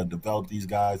film, how to develop these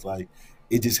guys. Like,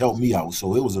 it just helped me out.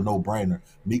 So it was a no-brainer.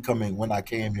 When I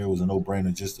came here, it was a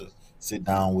no-brainer just to sit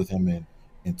down with him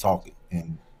and talk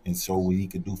and show what he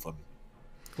could do for me.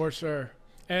 For sure.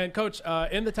 And Coach,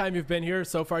 in the time you've been here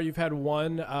so far, you've had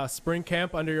one spring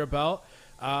camp under your belt.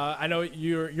 I know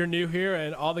you're new here,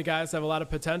 and all the guys have a lot of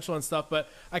potential and stuff, but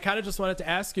I kind of just wanted to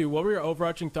ask you, what were your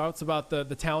overarching thoughts about the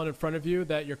talent in front of you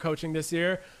that you're coaching this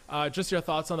year? Just your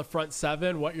thoughts on the front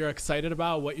seven, what you're excited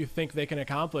about, what you think they can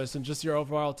accomplish, and just your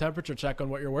overall temperature check on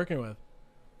what you're working with.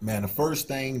 Man, the first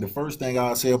thing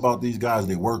I'll say about these guys,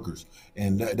 they're workers,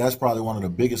 and that's probably one of the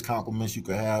biggest compliments you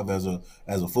could have as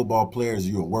a football player is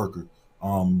you're a worker.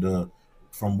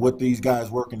 From what these guys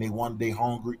working, they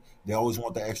hungry. They always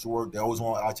want the extra work. They always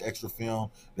want to watch extra film.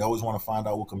 They always want to find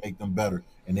out what can make them better.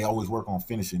 And they always work on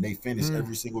finishing. They finish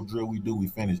every single drill we do. We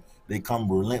finish. They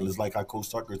come relentless, like how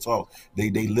Coach Tucker talked. They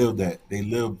live that. They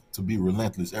live to be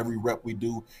relentless. Every rep we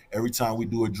do, every time we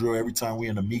do a drill, every time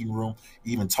we're in the meeting room,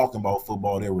 even talking about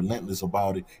football, they're relentless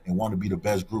about it and want to be the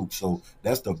best group. So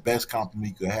that's the best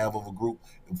compliment you could have of a group.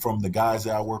 From the guys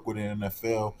that I work with in the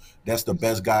NFL, that's the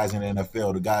best guys in the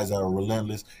NFL, the guys that are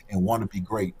relentless and want to be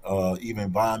great.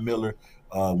 Even Von Miller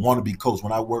want to be coached.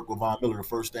 When I worked with Von Miller, the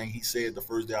first thing he said the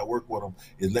first day I worked with him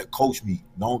is coach me.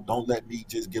 Don't let me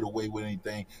just get away with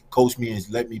anything. Coach me and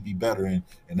let me be better. And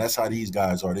that's how these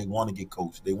guys are. They want to get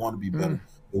coached. They want to be better.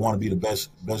 They want to be the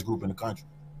best group in the country.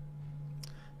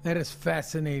 That is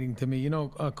fascinating to me. You know,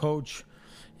 Coach,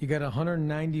 you got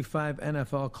 195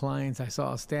 NFL clients. I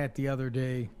saw a stat the other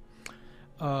day.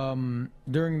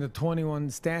 During the 21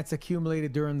 stats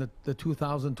accumulated during the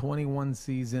 2021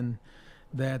 season,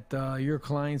 that your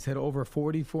clients had over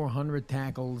 4,400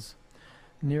 tackles,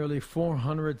 nearly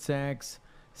 400 sacks,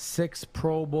 6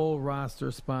 Pro Bowl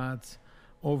roster spots,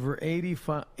 over 80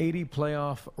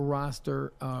 playoff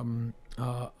roster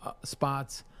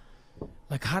spots.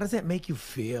 Like, how does that make you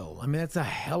feel? I mean, that's a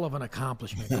hell of an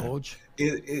accomplishment, Coach.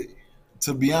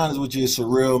 To be honest with you, it's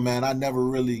surreal, man. I never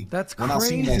really. That's when crazy. I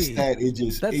seen that stat, it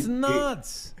just. That's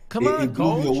nuts. Come on, it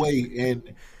blew Coach. me away.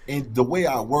 And the way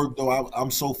I work, though,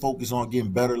 I'm so focused on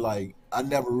getting better. Like, I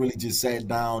never really just sat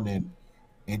down and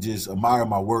just admire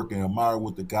my work and admire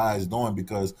what the guys doing,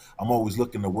 because I'm always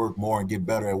looking to work more and get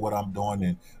better at what I'm doing.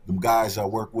 And the guys I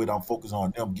work with, I'm focused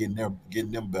on them,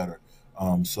 getting them better.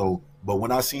 But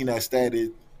when I seen that stat,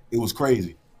 it was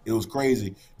crazy. It was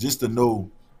crazy just to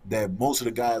know that most of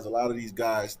the guys, a lot of these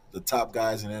guys, the top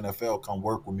guys in the NFL come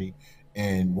work with me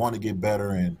and want to get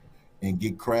better and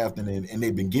get crafting, and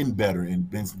they've been getting better and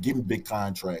been getting big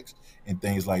contracts and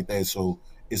things like that. So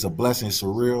it's a blessing. It's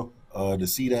surreal to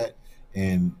see that,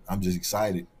 and I'm just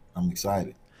excited. I'm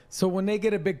excited. So when they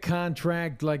get a big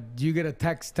contract, like, do you get a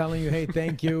text telling you, "Hey,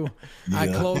 thank you, I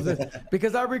closed it"?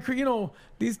 Because I recruit,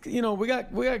 we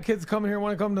got kids coming here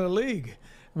want to come to the league.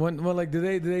 When like, do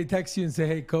they text you and say,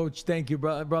 "Hey, Coach, thank you,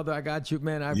 brother, I got you,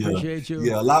 man, I appreciate you"?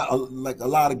 Yeah, a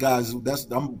lot of guys.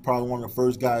 I'm probably one of the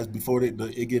first guys before it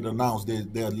get announced.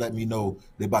 They'll let me know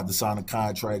they about to sign a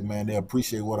contract. Man, they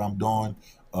appreciate what I'm doing.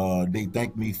 They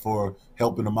thank me for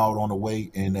helping them out on the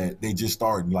way, and that they just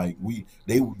starting. Like,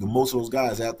 most of those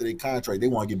guys after their contract, they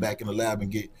want to get back in the lab and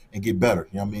get better.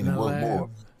 You know what I mean? And work more.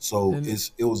 So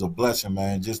it was a blessing,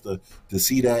 man, just to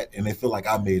see that, and they feel like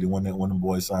I made it when them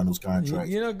boys signed those contracts.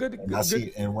 Good.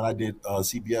 And when I did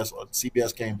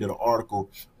CBS came did an article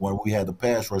when we had the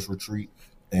pass rush retreat,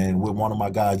 and with one of my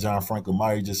guys, John Franklin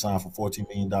Meyer, just signed for $14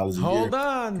 million a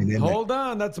year. Hold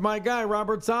on. That's my guy,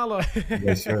 Robert Saleh.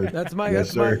 Yes, sir. That's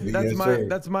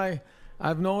my.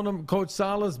 I've known him. Coach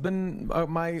Saleh's been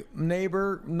my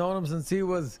neighbor. Known him since he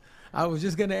was. I was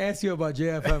just gonna ask you about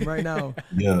JFM right now.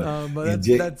 Yeah, but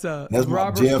that's my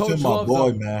Robert. JFM, Coach my boy,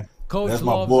 him. man. Coach that's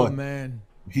my loves boy, him, man.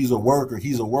 He's a worker.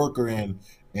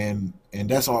 And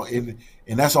that's all.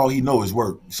 And that's all he knows is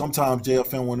work. Sometimes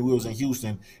JFM, when we was in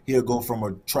Houston, he'll go from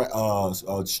a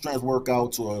strength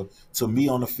workout to me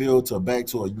on the field to back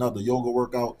to another yoga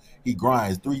workout. He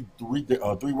grinds three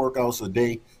workouts a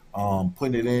day,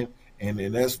 putting it in.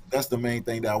 And that's the main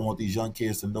thing that I want these young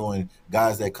kids to know, and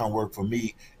guys that come work for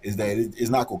me, is that it's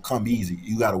not gonna come easy.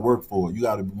 You got to work for it. You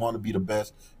got to want to be the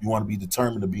best. You want to be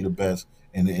determined to be the best,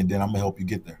 and then I'm gonna help you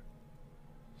get there.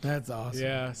 That's awesome.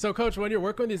 Yeah. So, Coach, when you're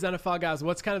working with these NFL guys,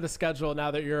 what's kind of the schedule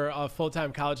now that you're a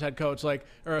full-time college head coach,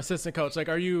 or assistant coach?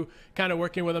 Are you kind of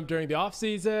working with them during the off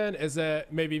season? Is it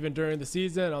maybe even during the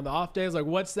season on the off days?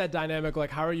 What's that dynamic like?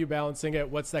 How are you balancing it?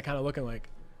 What's that kind of looking like?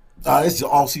 It's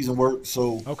all-season work.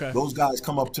 So okay. Those guys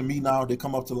come up to me now. They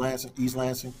come up to East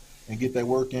Lansing, and get that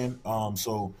work in.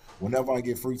 So whenever I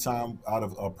get free time out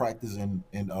of practice and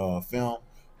film,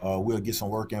 we'll get some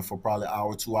work in for probably an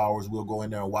hour, 2 hours. We'll go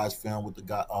in there and watch film with the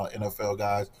NFL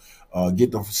guys,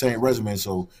 get the same resume.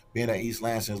 So being at East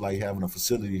Lansing is like having a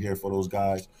facility here for those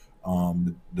guys.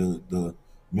 The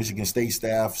Michigan State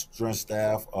staff, strength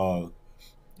staff,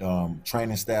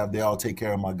 training staff, they all take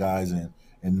care of my guys and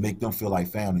make them feel like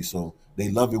family. So they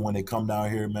love it when they come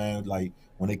down here, man. Like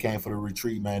when they came for the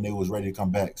retreat, man, they was ready to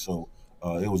come back. So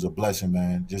it was a blessing,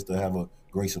 man, just to have a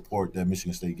great support that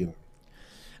Michigan State gave me.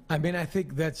 I mean, I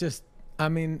think that's just,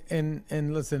 and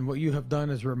listen, what you have done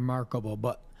is remarkable.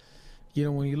 But,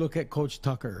 when you look at Coach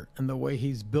Tucker and the way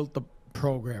he's built the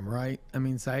program, right? I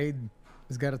mean, Saeed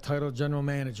has got a title general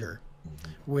manager.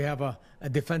 We have a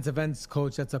defensive ends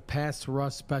coach that's a pass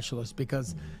rush specialist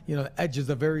because, edge is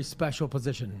a very special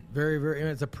position. Very, very,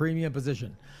 it's a premium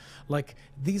position.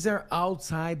 These are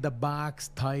outside the box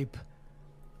type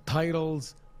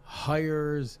titles,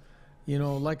 hires.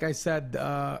 Like I said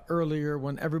earlier,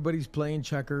 when everybody's playing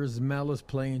checkers, Mel is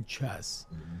playing chess.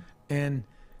 And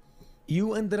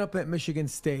you ended up at Michigan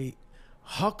State.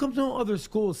 How come no other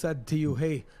school said to you,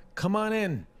 hey, come on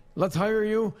in. Let's hire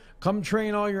you. Come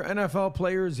train all your NFL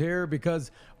players here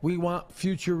because we want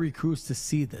future recruits to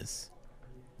see this.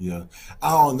 Yeah,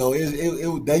 I don't know.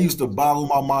 That used to boggle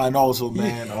my mind also,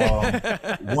 man.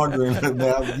 Wondering,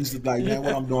 man, I used to like, man,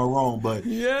 what I'm doing wrong. But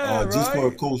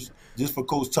just for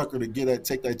Coach Tucker to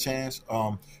take that chance,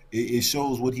 it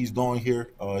shows what he's doing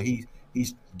here.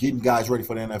 He's getting guys ready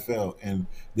for the NFL, and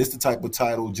this the type of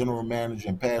title general manager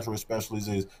and pass rush specialist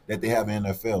is that they have in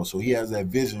NFL. So he has that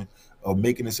vision of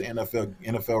making this an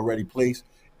NFL ready place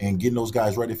and getting those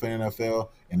guys ready for the NFL,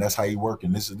 and that's how he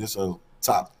working. This is a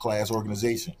top class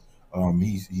organization.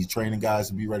 He's training guys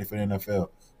to be ready for the NFL.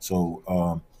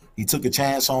 So he took a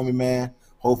chance on me, man.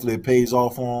 Hopefully it pays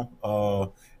off for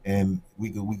him. And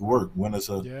we could work, win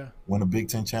a Big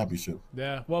Ten championship.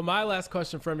 Yeah. Well, my last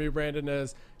question from you, Brandon,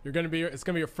 is it's gonna be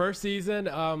your first season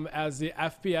as the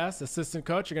FBS assistant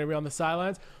coach. You're gonna be on the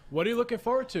sidelines. What are you looking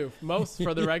forward to most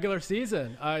for the regular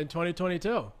season in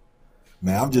 2022?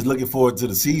 Man, I'm just looking forward to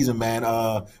the season, man.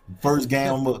 First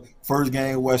game,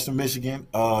 Western Michigan,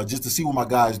 just to see what my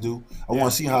guys do. I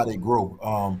want to see how they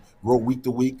grow week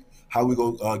to week, how we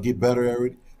go get better at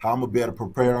it, how I'm gonna be able to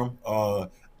prepare them.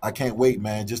 I can't wait,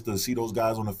 man, just to see those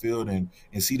guys on the field and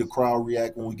see the crowd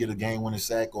react when we get a game-winning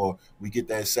sack or we get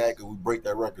that sack and we break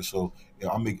that record. So yeah,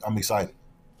 I'm excited.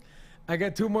 I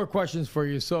got two more questions for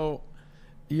you. So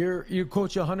you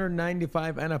coach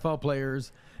 195 NFL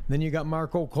players. Then you got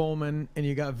Marco Coleman and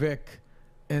you got Vic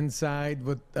inside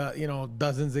with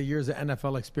dozens of years of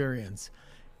NFL experience.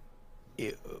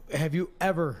 Have you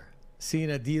ever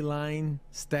seen a D-line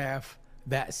staff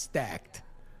that stacked?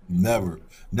 Never.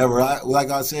 Like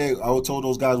I said, I told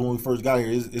those guys when we first got here,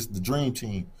 it's the dream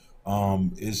team.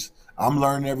 I'm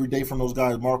learning every day from those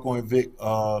guys, Marco and Vic,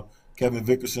 Kevin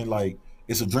Vickerson. Like,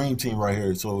 it's a dream team right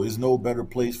here. So it's no better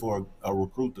place for a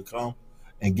recruit to come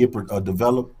and get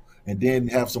develop, and then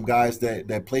have some guys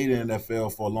that played in the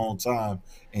NFL for a long time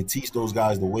and teach those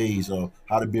guys the ways of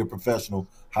how to be a professional,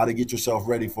 how to get yourself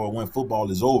ready for when football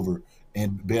is over,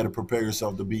 and be able to prepare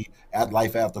yourself to be at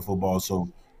life after football. So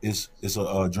it's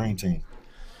a dream team.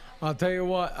 I'll tell you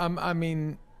what,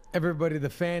 everybody, the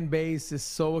fan base is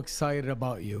so excited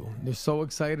about you. They're so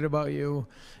excited about you.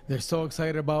 They're so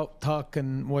excited about Tuck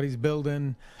and what he's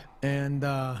building. And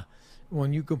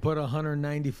when you can put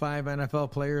 195 NFL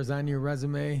players on your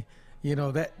resume, you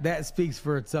know, that speaks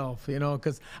for itself, you know,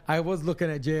 because I was looking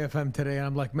at JFM today, and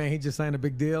I'm like, man, he just signed a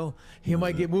big deal. He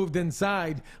might get moved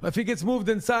inside. If he gets moved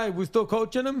inside, we still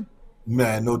coaching him?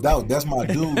 Man, no doubt. That's my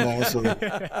dude, man. So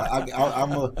I'm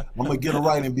gonna get it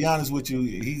right and be honest with you.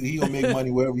 He gonna make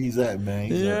money wherever he's at, man.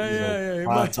 He's a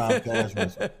prime time cash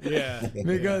wrestler. Yeah,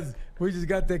 because we just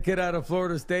got the kid out of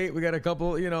Florida State. We got a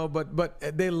couple, you know, but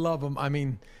they love him. I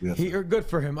mean, good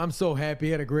for him. I'm so happy.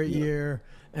 He had a great year,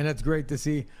 and that's great to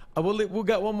see. We'll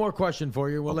got one more question for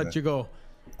you. We'll let you go.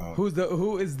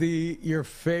 Who is your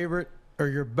favorite or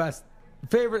your best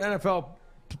favorite NFL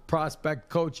prospect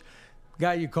coach?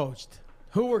 Guy you coached.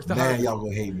 Who works the hardest? Man, y'all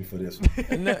gonna hate me for this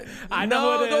one. I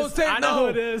know who it is. I know who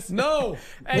it is. No.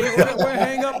 We're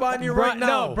hang up on you right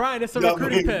now. No, Brian, it's a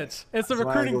recruiting pitch. It's a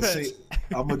recruiting pitch.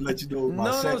 I'm gonna let you know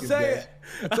my second best.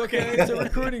 It's okay. It's a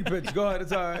recruiting pitch. Go ahead.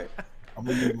 It's all right. I'm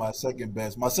gonna give you my second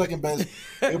best. My second best,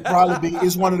 it'll probably be.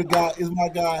 It's one of the guys. It's my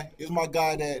guy. It's my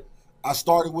guy that I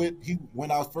started with.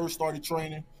 When I first started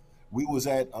training, we was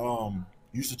at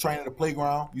used to train at the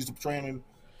playground. Used to train in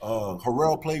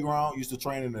Harrell Playground. Used to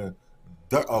train in the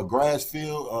grass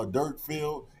field, dirt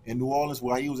field in New Orleans,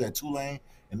 while he was at Tulane.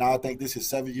 And now I think this is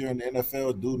his 7th year in the NFL.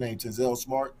 A dude named Tenzel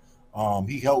Smart.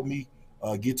 He helped me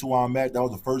get to where I'm at. That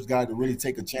was the first guy to really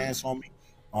take a chance on me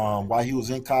while he was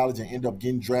in college and end up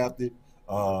getting drafted.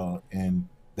 And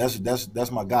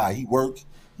that's my guy. He works.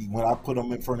 When I put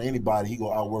him in front of anybody, he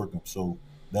go outwork him. So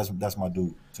that's my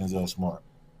dude, Tenzel Smart.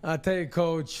 I'll tell you,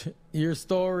 Coach, your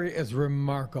story is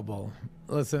remarkable.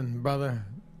 Listen, brother,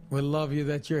 we love you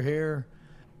that you're here.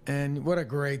 And what a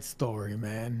great story,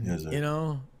 man. Yes, sir. You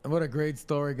know, what a great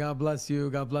story. God bless you.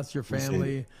 God bless your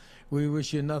family. We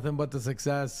wish you nothing but the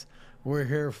success. We're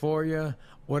here for you.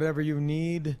 Whatever you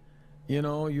need, you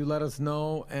know, you let us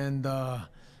know. And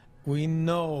we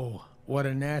know what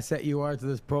an asset you are to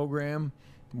this program.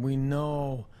 We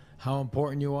know how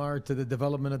important you are to the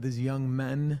development of these young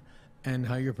men and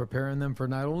how you're preparing them for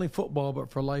not only football,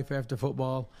 but for life after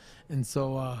football. And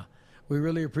so we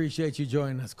really appreciate you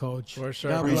joining us, Coach. For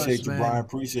sure. God Appreciate bless, you, man. Brian.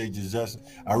 Appreciate you, Justin.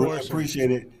 I really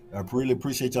appreciate it. I really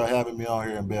appreciate y'all having me on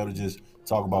here and be able to just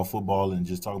talk about football and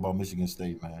just talk about Michigan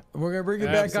State, man. We're gonna bring you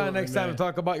back on next time to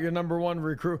talk about your number one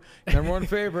recruit, number one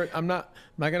favorite. I'm not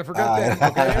gonna forget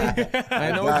that. Okay,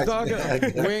 I know what you're talking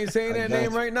about. We ain't saying that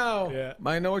name right now. Yeah.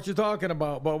 I know what you're talking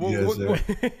about, but we'll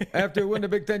after we win the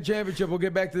Big Ten championship, we'll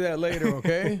get back to that later.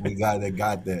 Okay. We got that.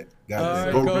 Got that.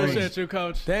 Right, Go Coach. Green. You,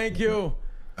 Coach. Thank you,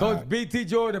 Coach right. BT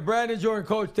Jordan, Brandon Jordan.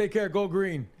 Coach, take care. Go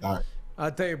Green. All right.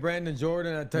 I'll tell you, Brandon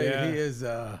Jordan. I tell you, he is.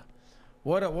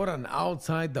 What an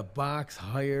outside the box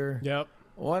hire. Yep.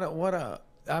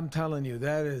 I'm telling you,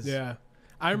 that is. Yeah.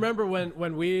 I remember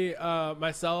when we,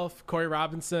 myself, Corey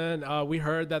Robinson, we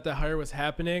heard that the hire was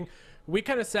happening. We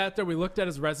kind of sat there. We looked at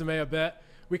his resume a bit.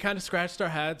 We kind of scratched our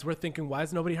heads. We're thinking, why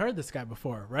has nobody heard this guy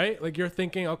before, right? Like, you're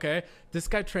thinking, okay, this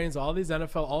guy trains all these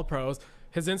NFL All-Pros.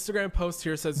 His Instagram post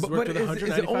here says he's worked with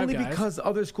 195 is it only guys. Because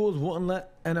other schools wouldn't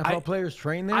let NFL players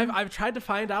train there? I've tried to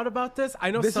find out about this.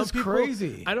 I know this some is people,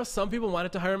 crazy. I know some people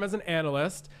wanted to hire him as an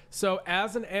analyst. So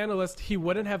as an analyst, he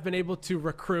wouldn't have been able to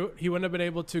recruit. He wouldn't have been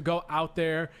able to go out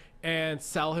there and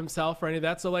sell himself or any of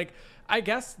that. So, like, I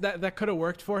guess that could have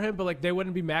worked for him, but, like, they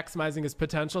wouldn't be maximizing his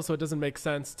potential. So it doesn't make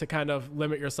sense to kind of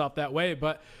limit yourself that way.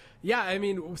 But, yeah, I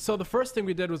mean, so the first thing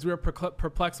we did was we were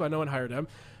perplexed why no one hired him.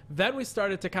 Then we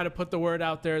started to kind of put the word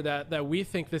out there that we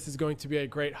think this is going to be a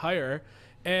great hire.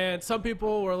 And some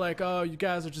people were like, oh, you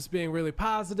guys are just being really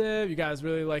positive. You guys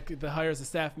really like the hires the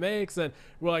staff makes. And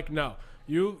we're like, no.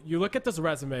 You look at this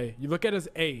resume. You look at his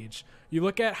age. You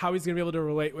look at how he's going to be able to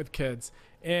relate with kids.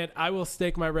 And I will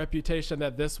stake my reputation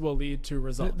that this will lead to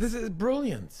results. This is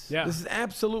brilliance. Yeah. This is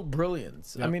absolute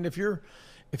brilliance. Yep. I mean, if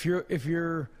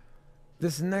you're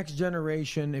this next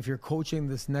generation, if you're coaching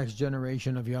this next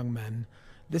generation of young men,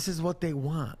 this is what they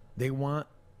want. They want,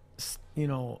 you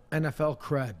know, NFL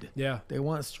cred. Yeah. They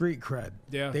want street cred.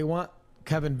 Yeah. They want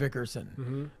Kevin Vickerson.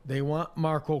 Mm-hmm. They want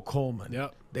Marco Coleman.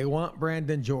 Yep. They want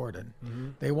Brandon Jordan. Mm-hmm.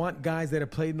 They want guys that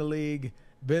have played in the league,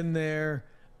 been there,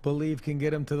 believe can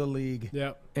get them to the league.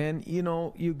 Yep. And, you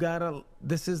know,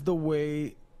 this is the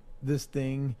way this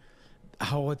thing,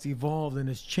 how it's evolved and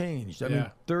has changed. I mean,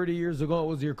 30 years ago, it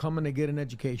was you're coming to get an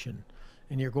education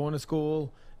and you're going to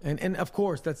school. And of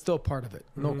course, that's still part of it.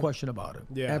 No question about it.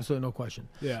 Yeah. Absolutely no question.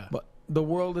 Yeah. But the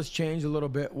world has changed a little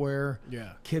bit where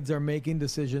kids are making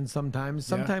decisions sometimes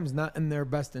not in their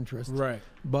best interest. Right.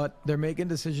 But they're making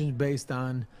decisions based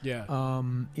on, you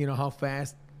know, how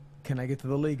fast can I get to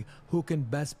the league? Who can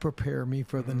best prepare me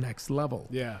for the next level?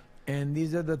 Yeah. And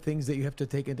these are the things that you have to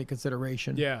take into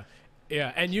consideration. Yeah.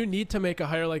 Yeah, and you need to make a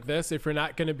hire like this if you're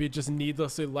not going to be just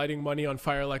needlessly lighting money on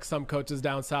fire like some coaches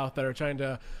down south that are trying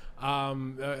to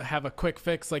have a quick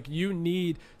fix. Like, you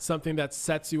need something that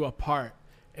sets you apart.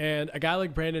 And a guy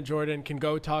like Brandon Jordan can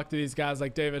go talk to these guys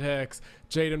like David Hicks,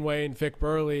 Jaden Wayne, Vic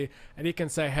Burley, and he can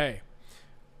say, hey,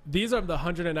 these are the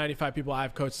 195 people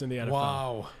I've coached in the NFL.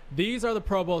 Wow. These are the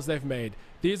Pro Bowls they've made.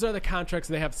 These are the contracts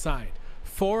they have signed.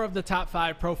 4 of the top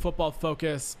 5 Pro Football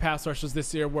Focus pass rushers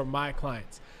this year were my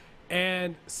clients.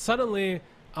 And suddenly,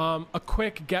 a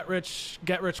quick get rich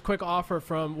quick offer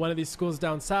from one of these schools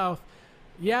down south,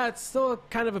 yeah, it's still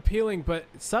kind of appealing, but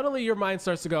suddenly your mind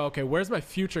starts to go, okay, where's my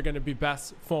future going to be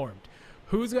best formed?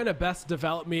 Who's going to best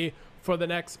develop me for the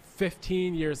next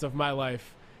 15 years of my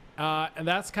life? And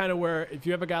that's kind of where, if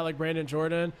you have a guy like Brandon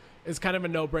Jordan, it's kind of a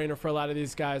no-brainer for a lot of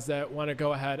these guys that want to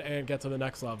go ahead and get to the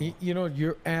next level. You know,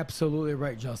 you're absolutely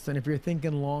right, Justin. If you're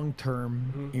thinking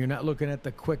long-term, you're not looking at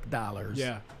the quick dollars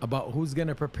about who's going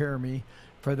to prepare me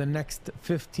for the next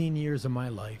 15 years of my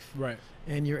life. Right.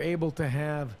 And you're able to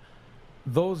have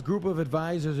those group of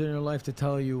advisors in your life to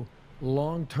tell you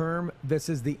long-term, this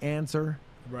is the answer.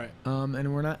 Right.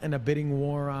 And we're not in a bidding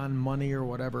war on money or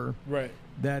whatever. Right.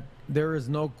 That there is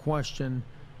no question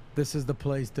this is the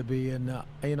place to be. And,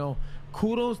 you know,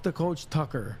 kudos to Coach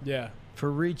Tucker for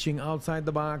reaching outside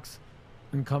the box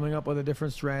and coming up with a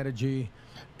different strategy.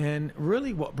 And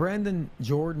really what Brandon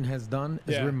Jordan has done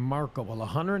is remarkable.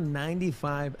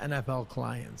 195 NFL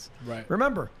clients. Right.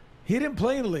 Remember, he didn't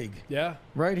play in the league. Yeah.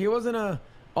 Right? He wasn't a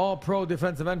all-pro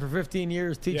defensive end for 15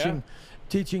 years teaching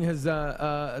his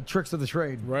tricks of the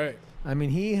trade. Right. I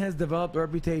mean, he has developed a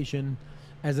reputation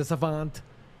as a savant,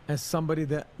 as somebody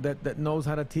that knows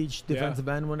how to teach defensive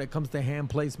end when it comes to hand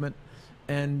placement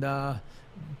and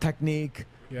technique,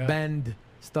 bend,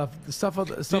 stuff of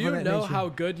that Do you know nature. how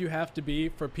good you have to be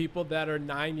for people that are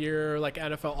 9-year like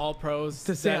NFL All-Pros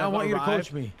To say, I want you to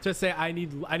coach me. To say, I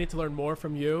need to learn more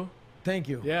from you. Thank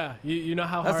you. Yeah, you know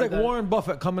how That's hard like Warren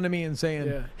Buffett coming to me and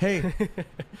saying, hey,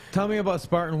 tell me about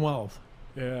Spartan wealth.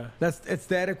 Yeah. It's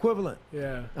that equivalent.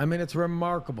 Yeah. I mean, it's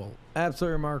remarkable.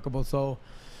 Absolutely remarkable. So,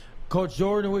 Coach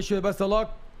Jordan, wish you the best of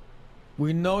luck.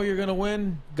 We know you're going to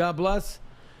win. God bless.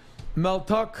 Mel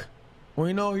Tuck,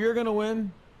 we know you're going to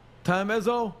win. Tom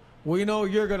Izzo, we know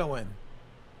you're going to win.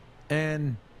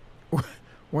 And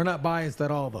we're not biased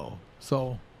at all, though.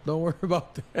 So, don't worry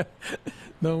about that.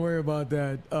 Don't worry about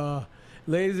that.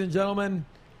 Ladies and gentlemen,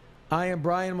 I am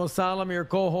Brian Mosalam, your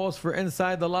co-host for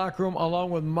Inside the Locker Room,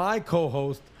 along with my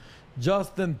co-host,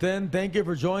 Justin Thin. Thank you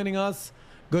for joining us.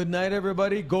 Good night,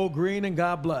 everybody. Go green and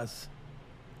God bless.